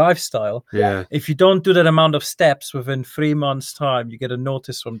healthy lifestyle. Yeah. If you don't do that amount of steps within 3 months' time, you get a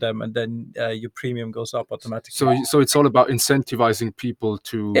notice from them, and then your premium goes up automatically. So it's all about incentivizing people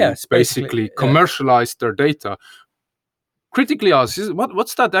to basically commercialize their data. Critically asked,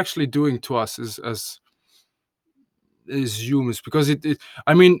 what's that actually doing to us as humans? Because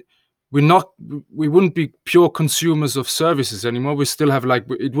we wouldn't be pure consumers of services anymore. We still have like,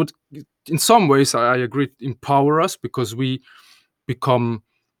 it would, in some ways, I agree, empower us, because we become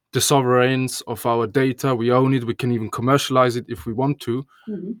the sovereigns of our data. We own it. We can even commercialize it if we want to.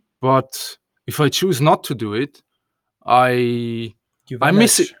 Mhm. But if I choose not to do it, You I'm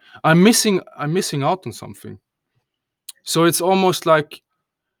missing vanish. I'm missing out on something. So it's almost like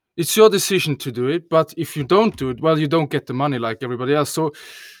it's your decision to do it, but if you don't do it, well, you don't get the money like everybody else. So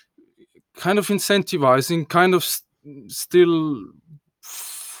kind of incentivizing, kind of still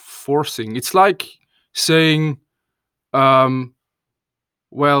forcing. It's like saying, well,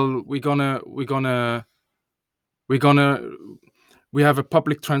 we have a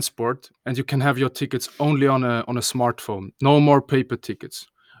public transport, and you can have your tickets only on a smartphone. No more paper tickets.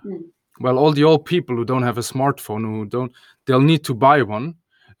 Mm. Well, all the old people who don't have a smartphone, they'll need to buy one.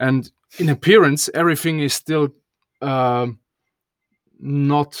 And in appearance, everything is still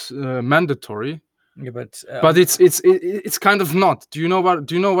not mandatory. Yeah, But it's kind of not. Do you know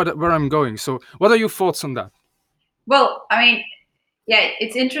where I'm going? So what are your thoughts on that? Well, I mean, yeah,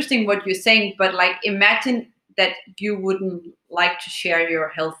 it's interesting what you're saying, but like, imagine that you wouldn't like to share your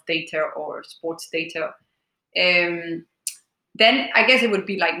health data or sports data. Then I guess it would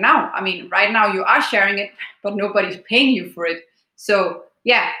be like now. I mean, right now you are sharing it, but nobody's paying you for it. So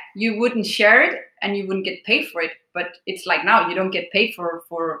yeah, you wouldn't share it and you wouldn't get paid for it. But it's like now you don't get paid for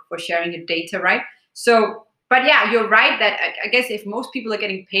sharing your data, right? So, but yeah, you're right that I guess if most people are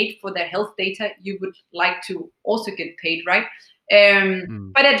getting paid for their health data, you would like to also get paid, right?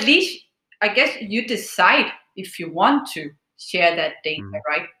 But at least I guess you decide if you want to share that data,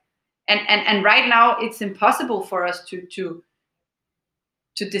 right? And right now it's impossible for us to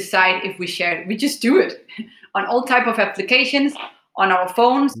decide if we share it. We just do it on all type of applications on our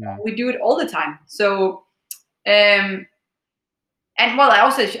phones. We do it all the time. So and well, I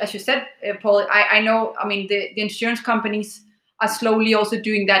also, as you said, Paul, I know, I mean, the insurance companies are slowly also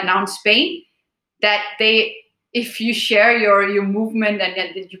doing that now in Spain, that if you share your movement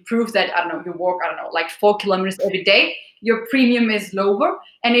and you prove that, I don't know, you walk, I don't know, like 4 kilometers every day, your premium is lower.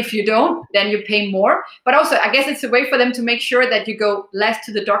 And if you don't, then you pay more. But also, I guess it's a way for them to make sure that you go less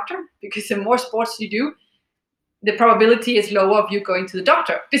to the doctor, because the more sports you do, the probability is lower of you going to the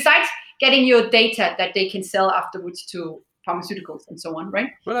doctor. Besides getting your data that they can sell afterwards to pharmaceuticals and so on, right?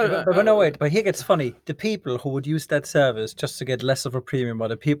 But no, wait. But here gets funny. The people who would use that service just to get less of a premium are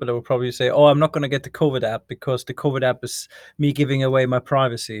the people that would probably say, "Oh, I'm not going to get the COVID app because the COVID app is me giving away my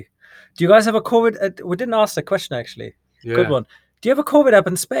privacy." Do you guys have a COVID? We didn't ask the question actually. Yeah. Good one. Do you have a COVID app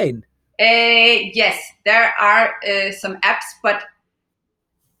in Spain? Yes, there are some apps, but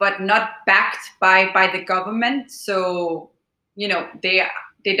not backed by the government. So they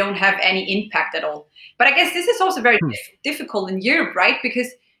don't have any impact at all. But I guess this is also very difficult in Europe, right? Because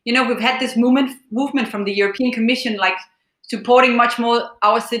we've had this movement from the European Commission, like supporting much more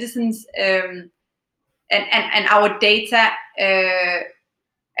our citizens and our data,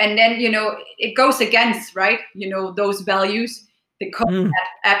 and then it goes against, right? Those values, the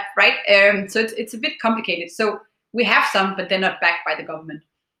app, right? So it's a bit complicated. So we have some, but they're not backed by the government.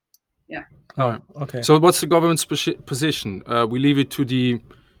 Yeah. Oh, okay. So what's the government's position? We leave it to the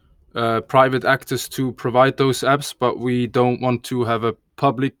private actors to provide those apps, but we don't want to have a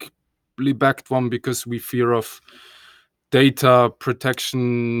publicly backed one because we fear of data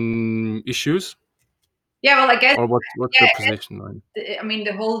protection issues. Yeah, well, I guess. Or what's the position? Right? I mean,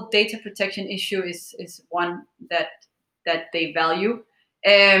 the whole data protection issue is one that they value.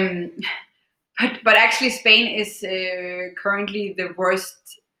 But actually, Spain is currently the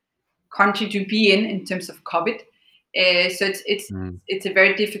worst country to be in terms of COVID. So it's a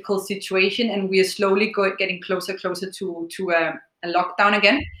very difficult situation, and we are slowly getting closer to a lockdown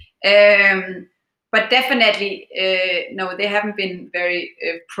again. But definitely, no, they haven't been very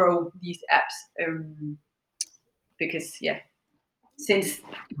pro these apps, because since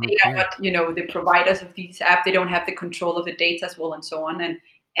they are not the providers of these apps, they don't have the control of the data as well, and so on,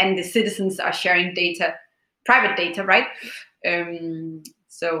 and the citizens are sharing data, private data, right?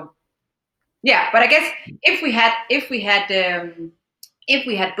 So yeah, but I guess if we had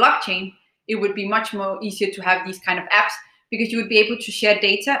blockchain, it would be much more easier to have these kind of apps, because you would be able to share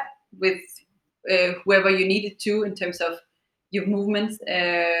data with whoever you needed to in terms of your movements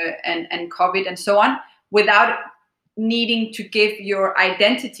and COVID and so on, without needing to give your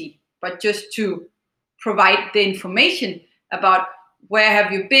identity, but just to provide the information about where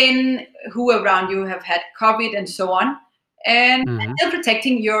have you been, who around you have had COVID and so on, and still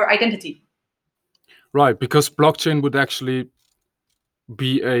protecting your identity. Right, because blockchain would actually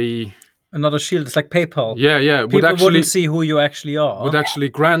be Another shield. It's like PayPal. Yeah. People wouldn't see who you actually are. Would actually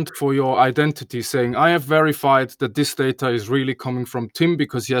grant for your identity, saying, I have verified that this data is really coming from Tim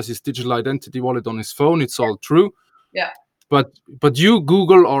because he has his digital identity wallet on his phone. It's all true. Yeah. But you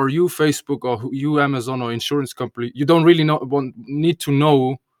Google or you Facebook or you Amazon or insurance company, you don't really need to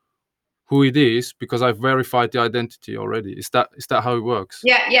know who it is because I've verified the identity already. Is that how it works?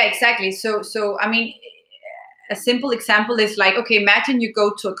 Yeah, exactly. So I mean, a simple example is like, okay, imagine you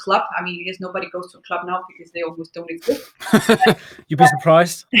go to a club. I mean, I guess nobody goes to a club now because they almost don't exist. You'd be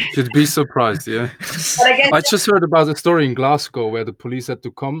surprised. You'd be surprised, yeah. But I guess I just heard about a story in Glasgow where the police had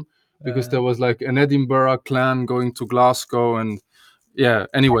to come because there was like an Edinburgh clan going to Glasgow, and yeah.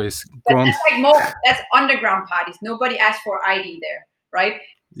 Anyways, go on. That's underground parties. Nobody asks for ID there, right?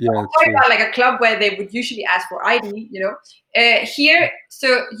 Yeah, talking about like a club where they would usually ask for ID, here,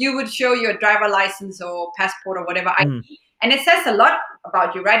 so you would show your driver license or passport or whatever ID, and it says a lot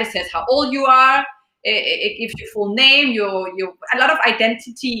about you, right? It says how old you are, it gives your full name, your a lot of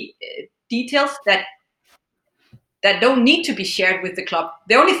identity details that don't need to be shared with the club.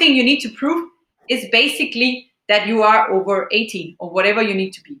 The only thing you need to prove is basically that you are over 18 or whatever you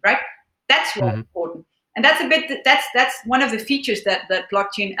need to be, right? That's what's important. And that's one of the features that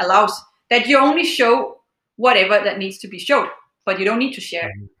blockchain allows, that you only show whatever that needs to be showed, but you don't need to share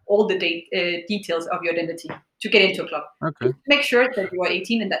all the details of your identity to get into a club. Okay. Just make sure that you are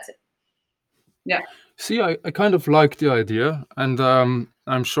 18 and that's it. Yeah. See, I kind of like the idea, and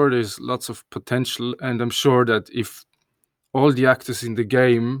I'm sure there's lots of potential, and I'm sure that if all the actors in the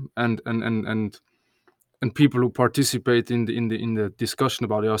game and people who participate in the discussion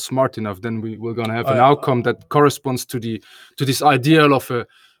about it are smart enough, then we're going to have an outcome that corresponds to this ideal of a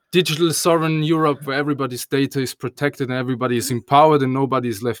digital sovereign Europe where everybody's data is protected and everybody is empowered and nobody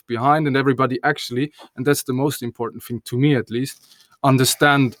is left behind, and everybody actually, and that's the most important thing to me at least,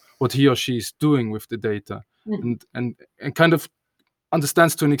 understand what he or she is doing with the data and kind of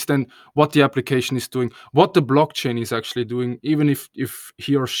understands to an extent what the application is doing, what the blockchain is actually doing, even if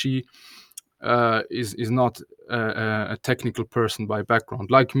he or she is not a technical person by background,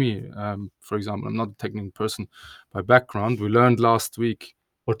 like me. For example, I'm not a technical person by background. We learned last week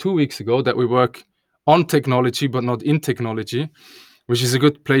or 2 weeks ago that we work on technology but not in technology, which is a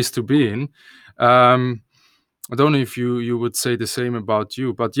good place to be in. I don't know if you would say the same about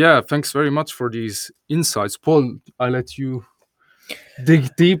you, but yeah, thanks very much for these insights. Paul, I let you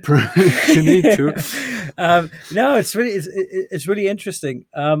dig deeper if you need to. No, it's really interesting.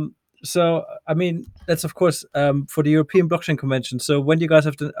 So, I mean, that's of course for the European Blockchain Convention. So when you guys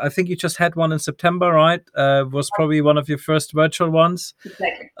have to, I think you just had one in September, right? Was probably one of your first virtual ones.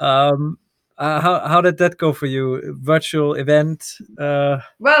 Exactly. How did that go for you? Virtual event?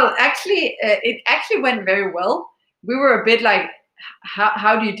 Well, actually, it actually went very well. We were a bit like,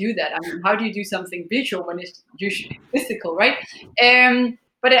 how do you do that? I mean, how do you do something virtual when it's usually physical, right?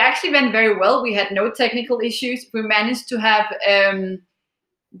 But it actually went very well. We had no technical issues. We managed to have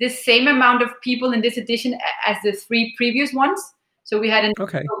the same amount of people in this edition as the 3 previous ones. So we had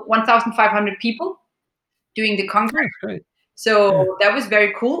 1,500 people doing the congress. So that was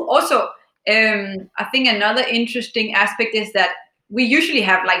very cool. Also, I think another interesting aspect is that we usually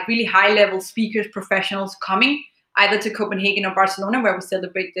have like really high-level speakers, professionals coming either to Copenhagen or Barcelona, where we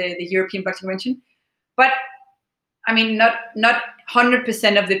celebrate the European Blockchain Convention. But I mean, not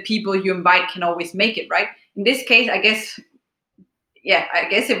 100% of the people you invite can always make it, right? In this case, I guess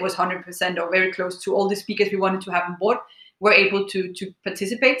it was 100% or very close to all the speakers we wanted to have on board were able to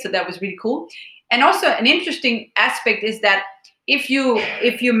participate. So that was really cool. And also an interesting aspect is that if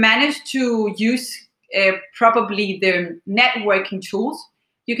you manage to use probably the networking tools,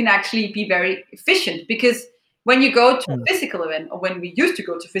 you can actually be very efficient, because when you go to a physical event, or when we used to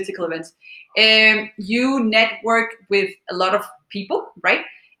go to physical events, you network with a lot of people, right?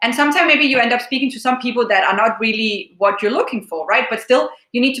 And sometimes maybe you end up speaking to some people that are not really what you're looking for, right? But still,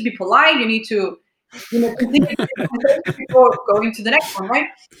 you need to be polite. You need to, continue before going to the next one, right?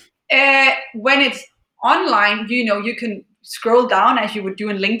 When it's online, you can scroll down as you would do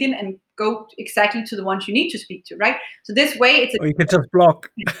in LinkedIn and go exactly to the ones you need to speak to, right? So this way, or you can just block.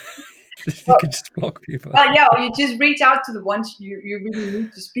 You can just block people. Or you just reach out to the ones you really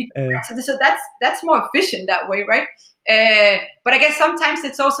need to speak to. So that's more efficient that way, right? But I guess sometimes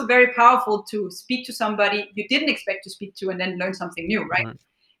it's also very powerful to speak to somebody you didn't expect to speak to and then learn something new, right?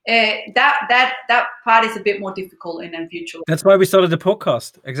 That part is a bit more difficult in a virtual. That's why we started the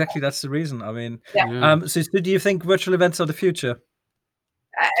podcast. Exactly, that's the reason. I mean, so do you think virtual events are the future?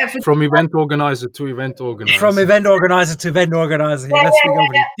 From event organizer to event organizer. From event organizer to event organizer. Let's speak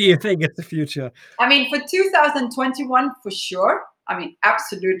over it. Do you think it's the future? I mean, for 2021, for sure. I mean,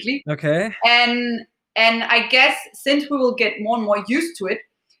 absolutely. Okay. And I guess since we will get more and more used to it,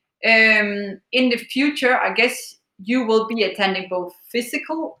 in the future, I guess you will be attending both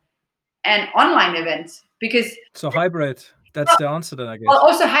physical and online events, because So hybrid. That's the answer then, I guess. well,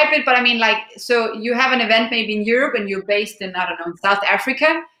 also hybrid, but I mean, like, so you have an event maybe in Europe and you're based in, I don't know, in South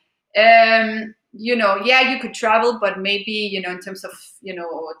Africa. You know, yeah, you could travel, but maybe, you know, in terms of, you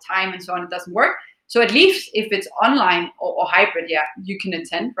know, time and so on, it doesn't work. So at least if it's online or hybrid, yeah, you can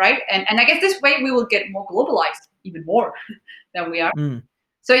attend, right? And I guess this way we will get more globalized, even more than we are. Mm.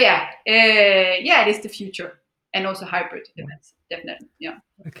 So yeah, it is the future, and also hybrid events, definitely, yeah.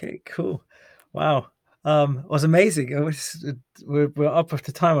 Okay, cool. Wow. It was amazing. We're up of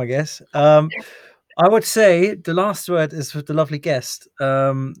the time, I guess. I would say the last word is with the lovely guest.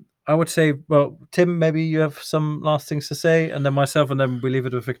 I would say, well, Tim, maybe you have some last things to say, and then myself, and then we leave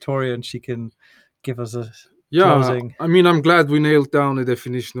it with Victoria, and she can give us a closing. I mean, I'm glad we nailed down the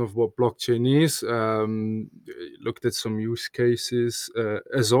definition of what blockchain is. Looked at some use cases.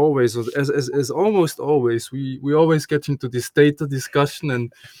 As always, as almost always, we always get into this data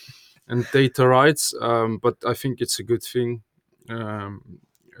discussion and data rights. But I think it's a good thing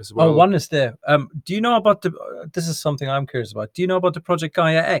as well. Oh, one is there. Do you know about the? This is something I'm curious about. Do you know about the project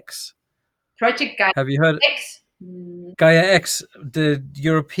Gaia X? Project Gaia Have you heard? X. Gaia X, the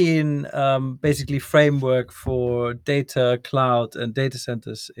European basically framework for data, cloud, and data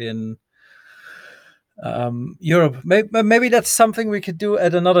centers in Europe. Maybe that's something we could do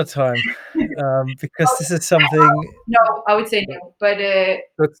at another time, because this is something. No, I would say no, but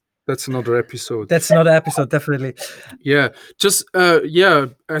That's another episode. That's another episode, definitely. Yeah, just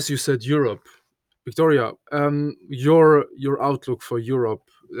as you said, Europe. Victoria, your outlook for Europe,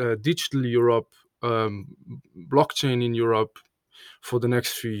 digital Europe, blockchain in Europe for the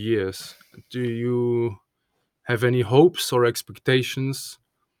next few years. Do you have any hopes or expectations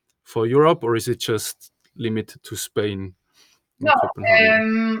for Europe, or is it just limited to Spain? no.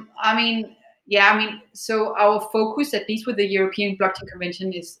 Copenhagen? I mean, yeah, I mean, so our focus, at least with the European Blockchain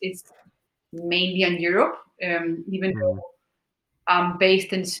Convention, is mainly on Europe. Even though I'm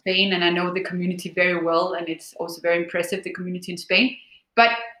based in Spain and I know the community very well, and it's also very impressive, the community in Spain.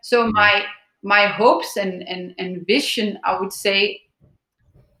 But so my hopes and vision, I would say,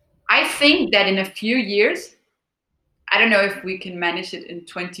 I think that in a few years, I don't know if we can manage it in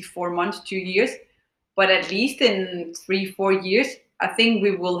 24 months, 2 years, but at least in 3-4 years, I think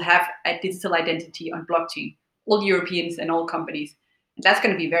we will have a digital identity on blockchain, all Europeans and all companies. And that's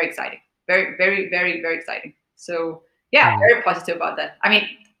going to be very exciting. Very, very, very, very exciting. So yeah, very positive about that. I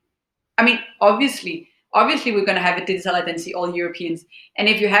mean, obviously we're going to have a digital identity, all Europeans. And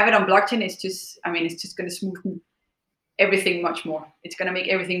if you have it on blockchain, it's just going to smoothen everything much more. It's going to make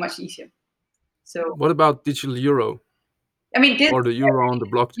everything much easier. So what about digital euro? I mean, or the euro on the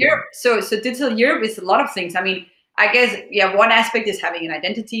blockchain? Europe, so digital Europe is a lot of things. I mean, I guess, yeah, one aspect is having an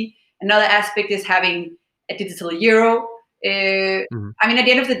identity. Another aspect is having a digital euro. I mean, at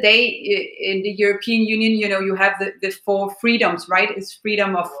the end of the day, in the European Union, you know, you have the 4 freedoms, right? It's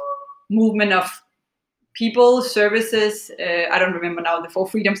freedom of movement of people, services. I don't remember now the 4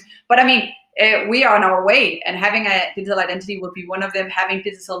 freedoms, but I mean, we are on our way, and having a digital identity will be one of them. Having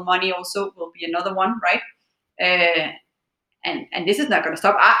digital money also will be another one, right? And this is not going to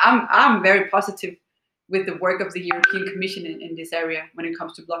stop. I'm very positive with the work of the European Commission in this area when it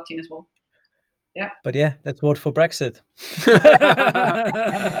comes to blockchain as well. Yeah. But yeah, let's vote for Brexit.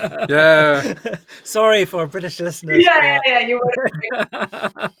 Yeah. Sorry for British listeners. Yeah. You were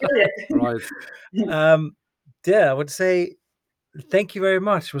brilliant. Right. Yeah, I would say thank you very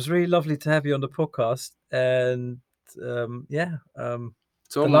much. It was really lovely to have you on the podcast. And the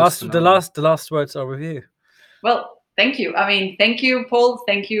last words are with you. Well, thank you. I mean, thank you, Paul.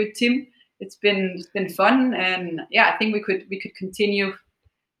 Thank you, Tim. It's been fun, and yeah, I think we could continue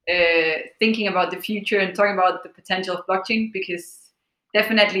thinking about the future and talking about the potential of blockchain, because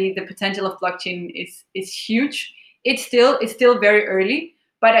definitely the potential of blockchain is huge. It's still very early,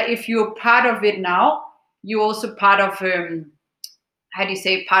 but if you're part of it now, you're also part of how do you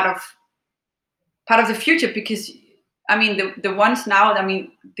say, part of the future, because I mean the ones now, I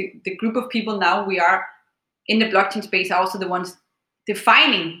mean the group of people now we are in the blockchain space are also the ones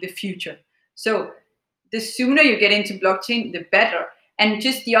defining the future. So the sooner you get into blockchain, the better. And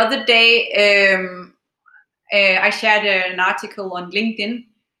just the other day, I shared an article on LinkedIn,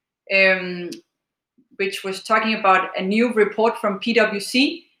 which was talking about a new report from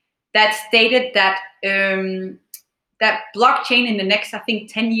PwC that stated that that blockchain in the next, I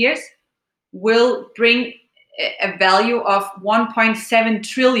think, 10 years will bring a value of 1.7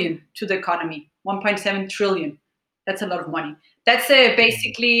 trillion to the economy. 1.7 trillion. That's a lot of money. That's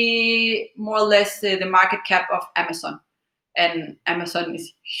basically more or less the market cap of Amazon, and Amazon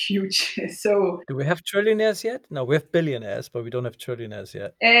is huge. So Do we have trillionaires yet? No, we have billionaires, but we don't have trillionaires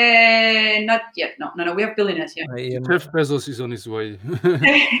yet. not yet. No. We have billionaires. Yeah. Ian, Jeff Bezos is on his way.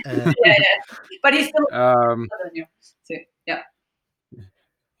 yeah. But he's still um, new. So, yeah.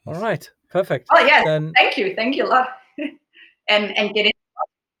 all right, perfect. Oh yeah. Then Thank you a lot. and get it.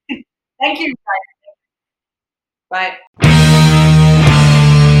 Thank you. Bye.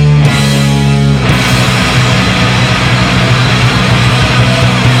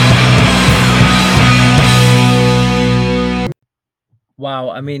 wow,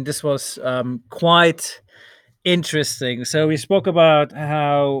 I mean, this was quite interesting. So we spoke about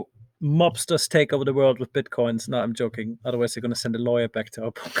how mobsters take over the world with bitcoins. No, I'm joking. Otherwise, they're going to send a lawyer back to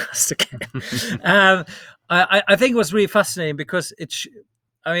our podcast again. I think it was really fascinating because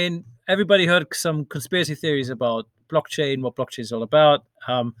I mean, everybody heard some conspiracy theories about blockchain, what blockchain is all about.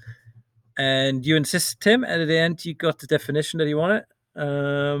 And you insisted, Tim, and at the end, you got the definition that you wanted,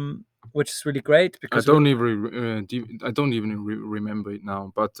 which is really great I because don't even remember it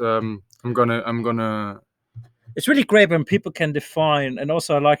now, but I'm gonna. it's really great when people can define, and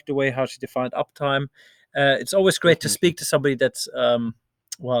also I like the way how she defined uptime. It's always great to speak to somebody that's,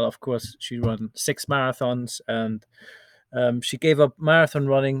 well, of course, she ran 6 marathons, and she gave up marathon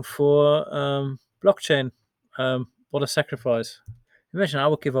running for blockchain. What a sacrifice! Imagine I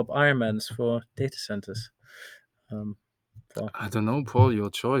would give up Ironmans for data centers. I don't know, Paul. Your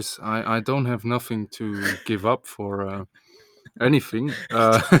choice. I don't have nothing to give up for anything,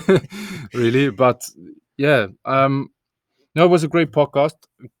 really. But yeah, no, it was a great podcast,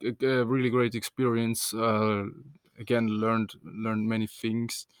 a really great experience. Again, learned many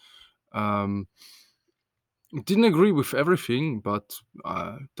things. Didn't agree with everything, but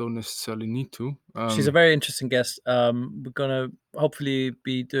don't necessarily need to. She's a very interesting guest. We're gonna hopefully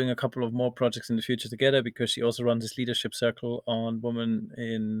be doing a couple of more projects in the future together because she also runs this leadership circle on women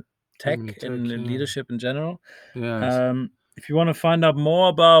in tech, Women in and tech, in yeah. leadership in general. Yes. If you want to find out more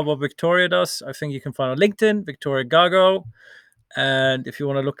about what Victoria does, I think you can find on LinkedIn, Victoria Gago. And if you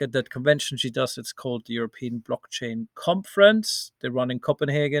want to look at that convention she does, it's called the European Blockchain Conference. They run in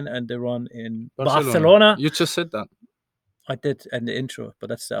Copenhagen and they run in Barcelona. You just said that. I did in the intro, but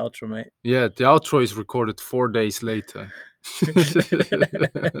that's the outro, mate. Yeah, the outro is recorded 4 days later.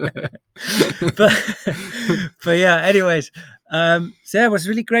 but yeah, anyways, so yeah, it was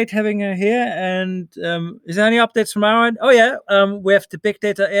really great having her here. And is there any updates from our end? Oh yeah, we have the Big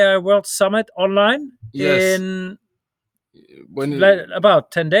Data AI World Summit online in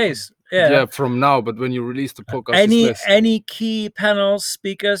about 10 days. Yeah, from now. But when you release the podcast, any key panels,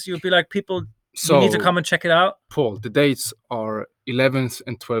 speakers, you'll be like, people, you need to come and check it out. Paul, the dates are 11th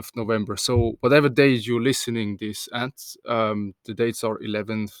and 12th November. So whatever days you're listening this at, the dates are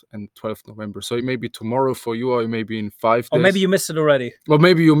 11th and 12th November. So it may be tomorrow for you, or it may be in 5 days. Or maybe you missed it already. Or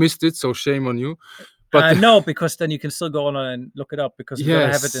maybe you missed it, so shame on you. But no, because then you can still go on and look it up, because we're going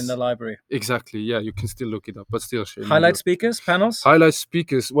to have it in the library. Exactly, yeah, you can still look it up, but still shame. Highlight speakers, panels? Highlight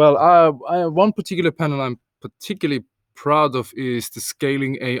speakers. Well, one particular panel I'm particularly proud of is the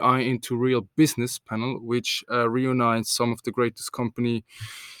Scaling AI into Real Business panel, which reunites some of the greatest company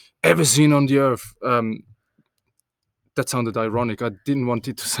ever seen on the earth. That sounded ironic. I didn't want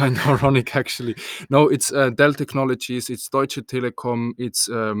it to sound ironic, actually. No, it's Dell Technologies, it's Deutsche Telekom, it's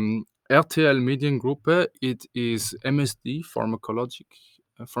RTL Mediengruppe, it is MSD,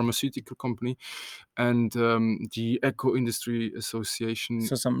 pharmaceutical company, and the Eco Industry Association.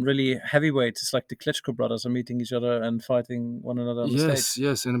 So some really heavyweights. It's like the Klitschko brothers are meeting each other and fighting one another on the stage.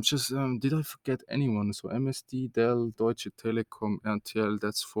 Yes. And I'm just, did I forget anyone? So MSD, Dell, Deutsche Telekom, RTL,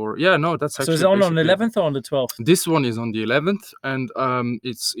 that's for, that's actually. So is it on the 11th or on the 12th? This one is on the 11th, and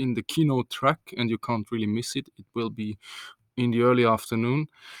it's in the keynote track, and you can't really miss it. It will be in the early afternoon.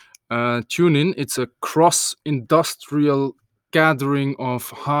 Tune in. It's a cross-industrial gathering of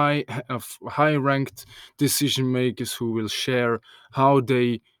high-ranked decision makers who will share how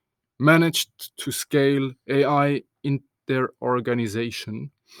they managed to scale AI in their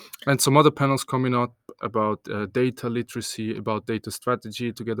organization, and some other panels coming up about data literacy, about data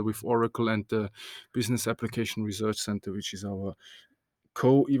strategy, together with Oracle and the Business Application Research Center, which is our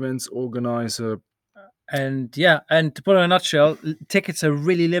co-events organizer. And and to put it in a nutshell, tickets are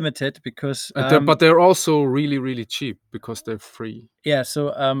really limited because but they're also really, really cheap because they're free. Yeah,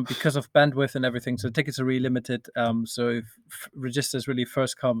 so because of bandwidth and everything, so tickets are really limited. So if register is really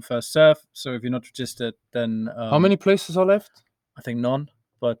first come, first serve. So if you're not registered, then how many places are left? I think none.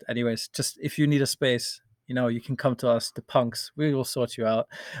 But anyways, just if you need a space, you can come to us, the punks. We will sort you out.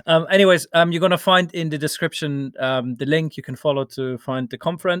 Anyways, you're going to find in the description the link you can follow to find the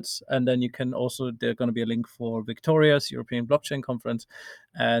conference. And then you can also, there's going to be a link for Victoria's European Blockchain Conference.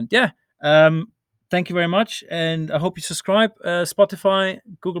 And yeah, thank you very much. And I hope you subscribe, Spotify,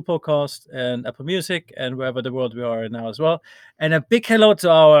 Google Podcast, and Apple Music, and wherever the world we are in now as well. And a big hello to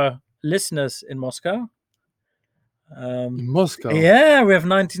our listeners in Moscow. In Moscow. Yeah, we have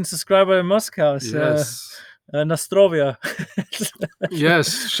 19 subscribers in Moscow. So, Yes. Nostrovia.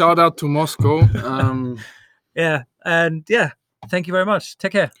 Yes. Shout out to Moscow. Yeah, and yeah, thank you very much.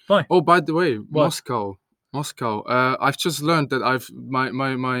 Take care. Bye. Oh, by the way, What? Moscow. I've just learned that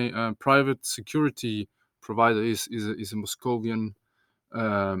my private security provider is a Moscovian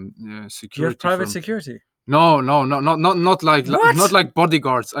security. You have private firm. security? No, not like What? not like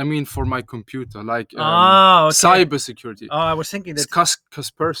bodyguards. I mean for my computer, like Okay. cyber security. Oh, I was thinking It's that.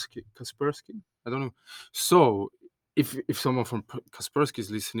 Kaspersky. I don't know. So if someone from Kaspersky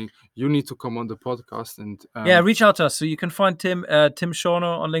is listening, you need to come on the podcast and Yeah, reach out to us. So you can find Tim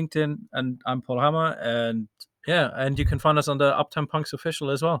Schorner on LinkedIn, and I'm Paul Hammer, and yeah, and you can find us on the Uptime Punks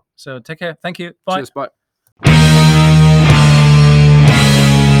official as well. So take care. Thank you. Bye. Cheers. Bye.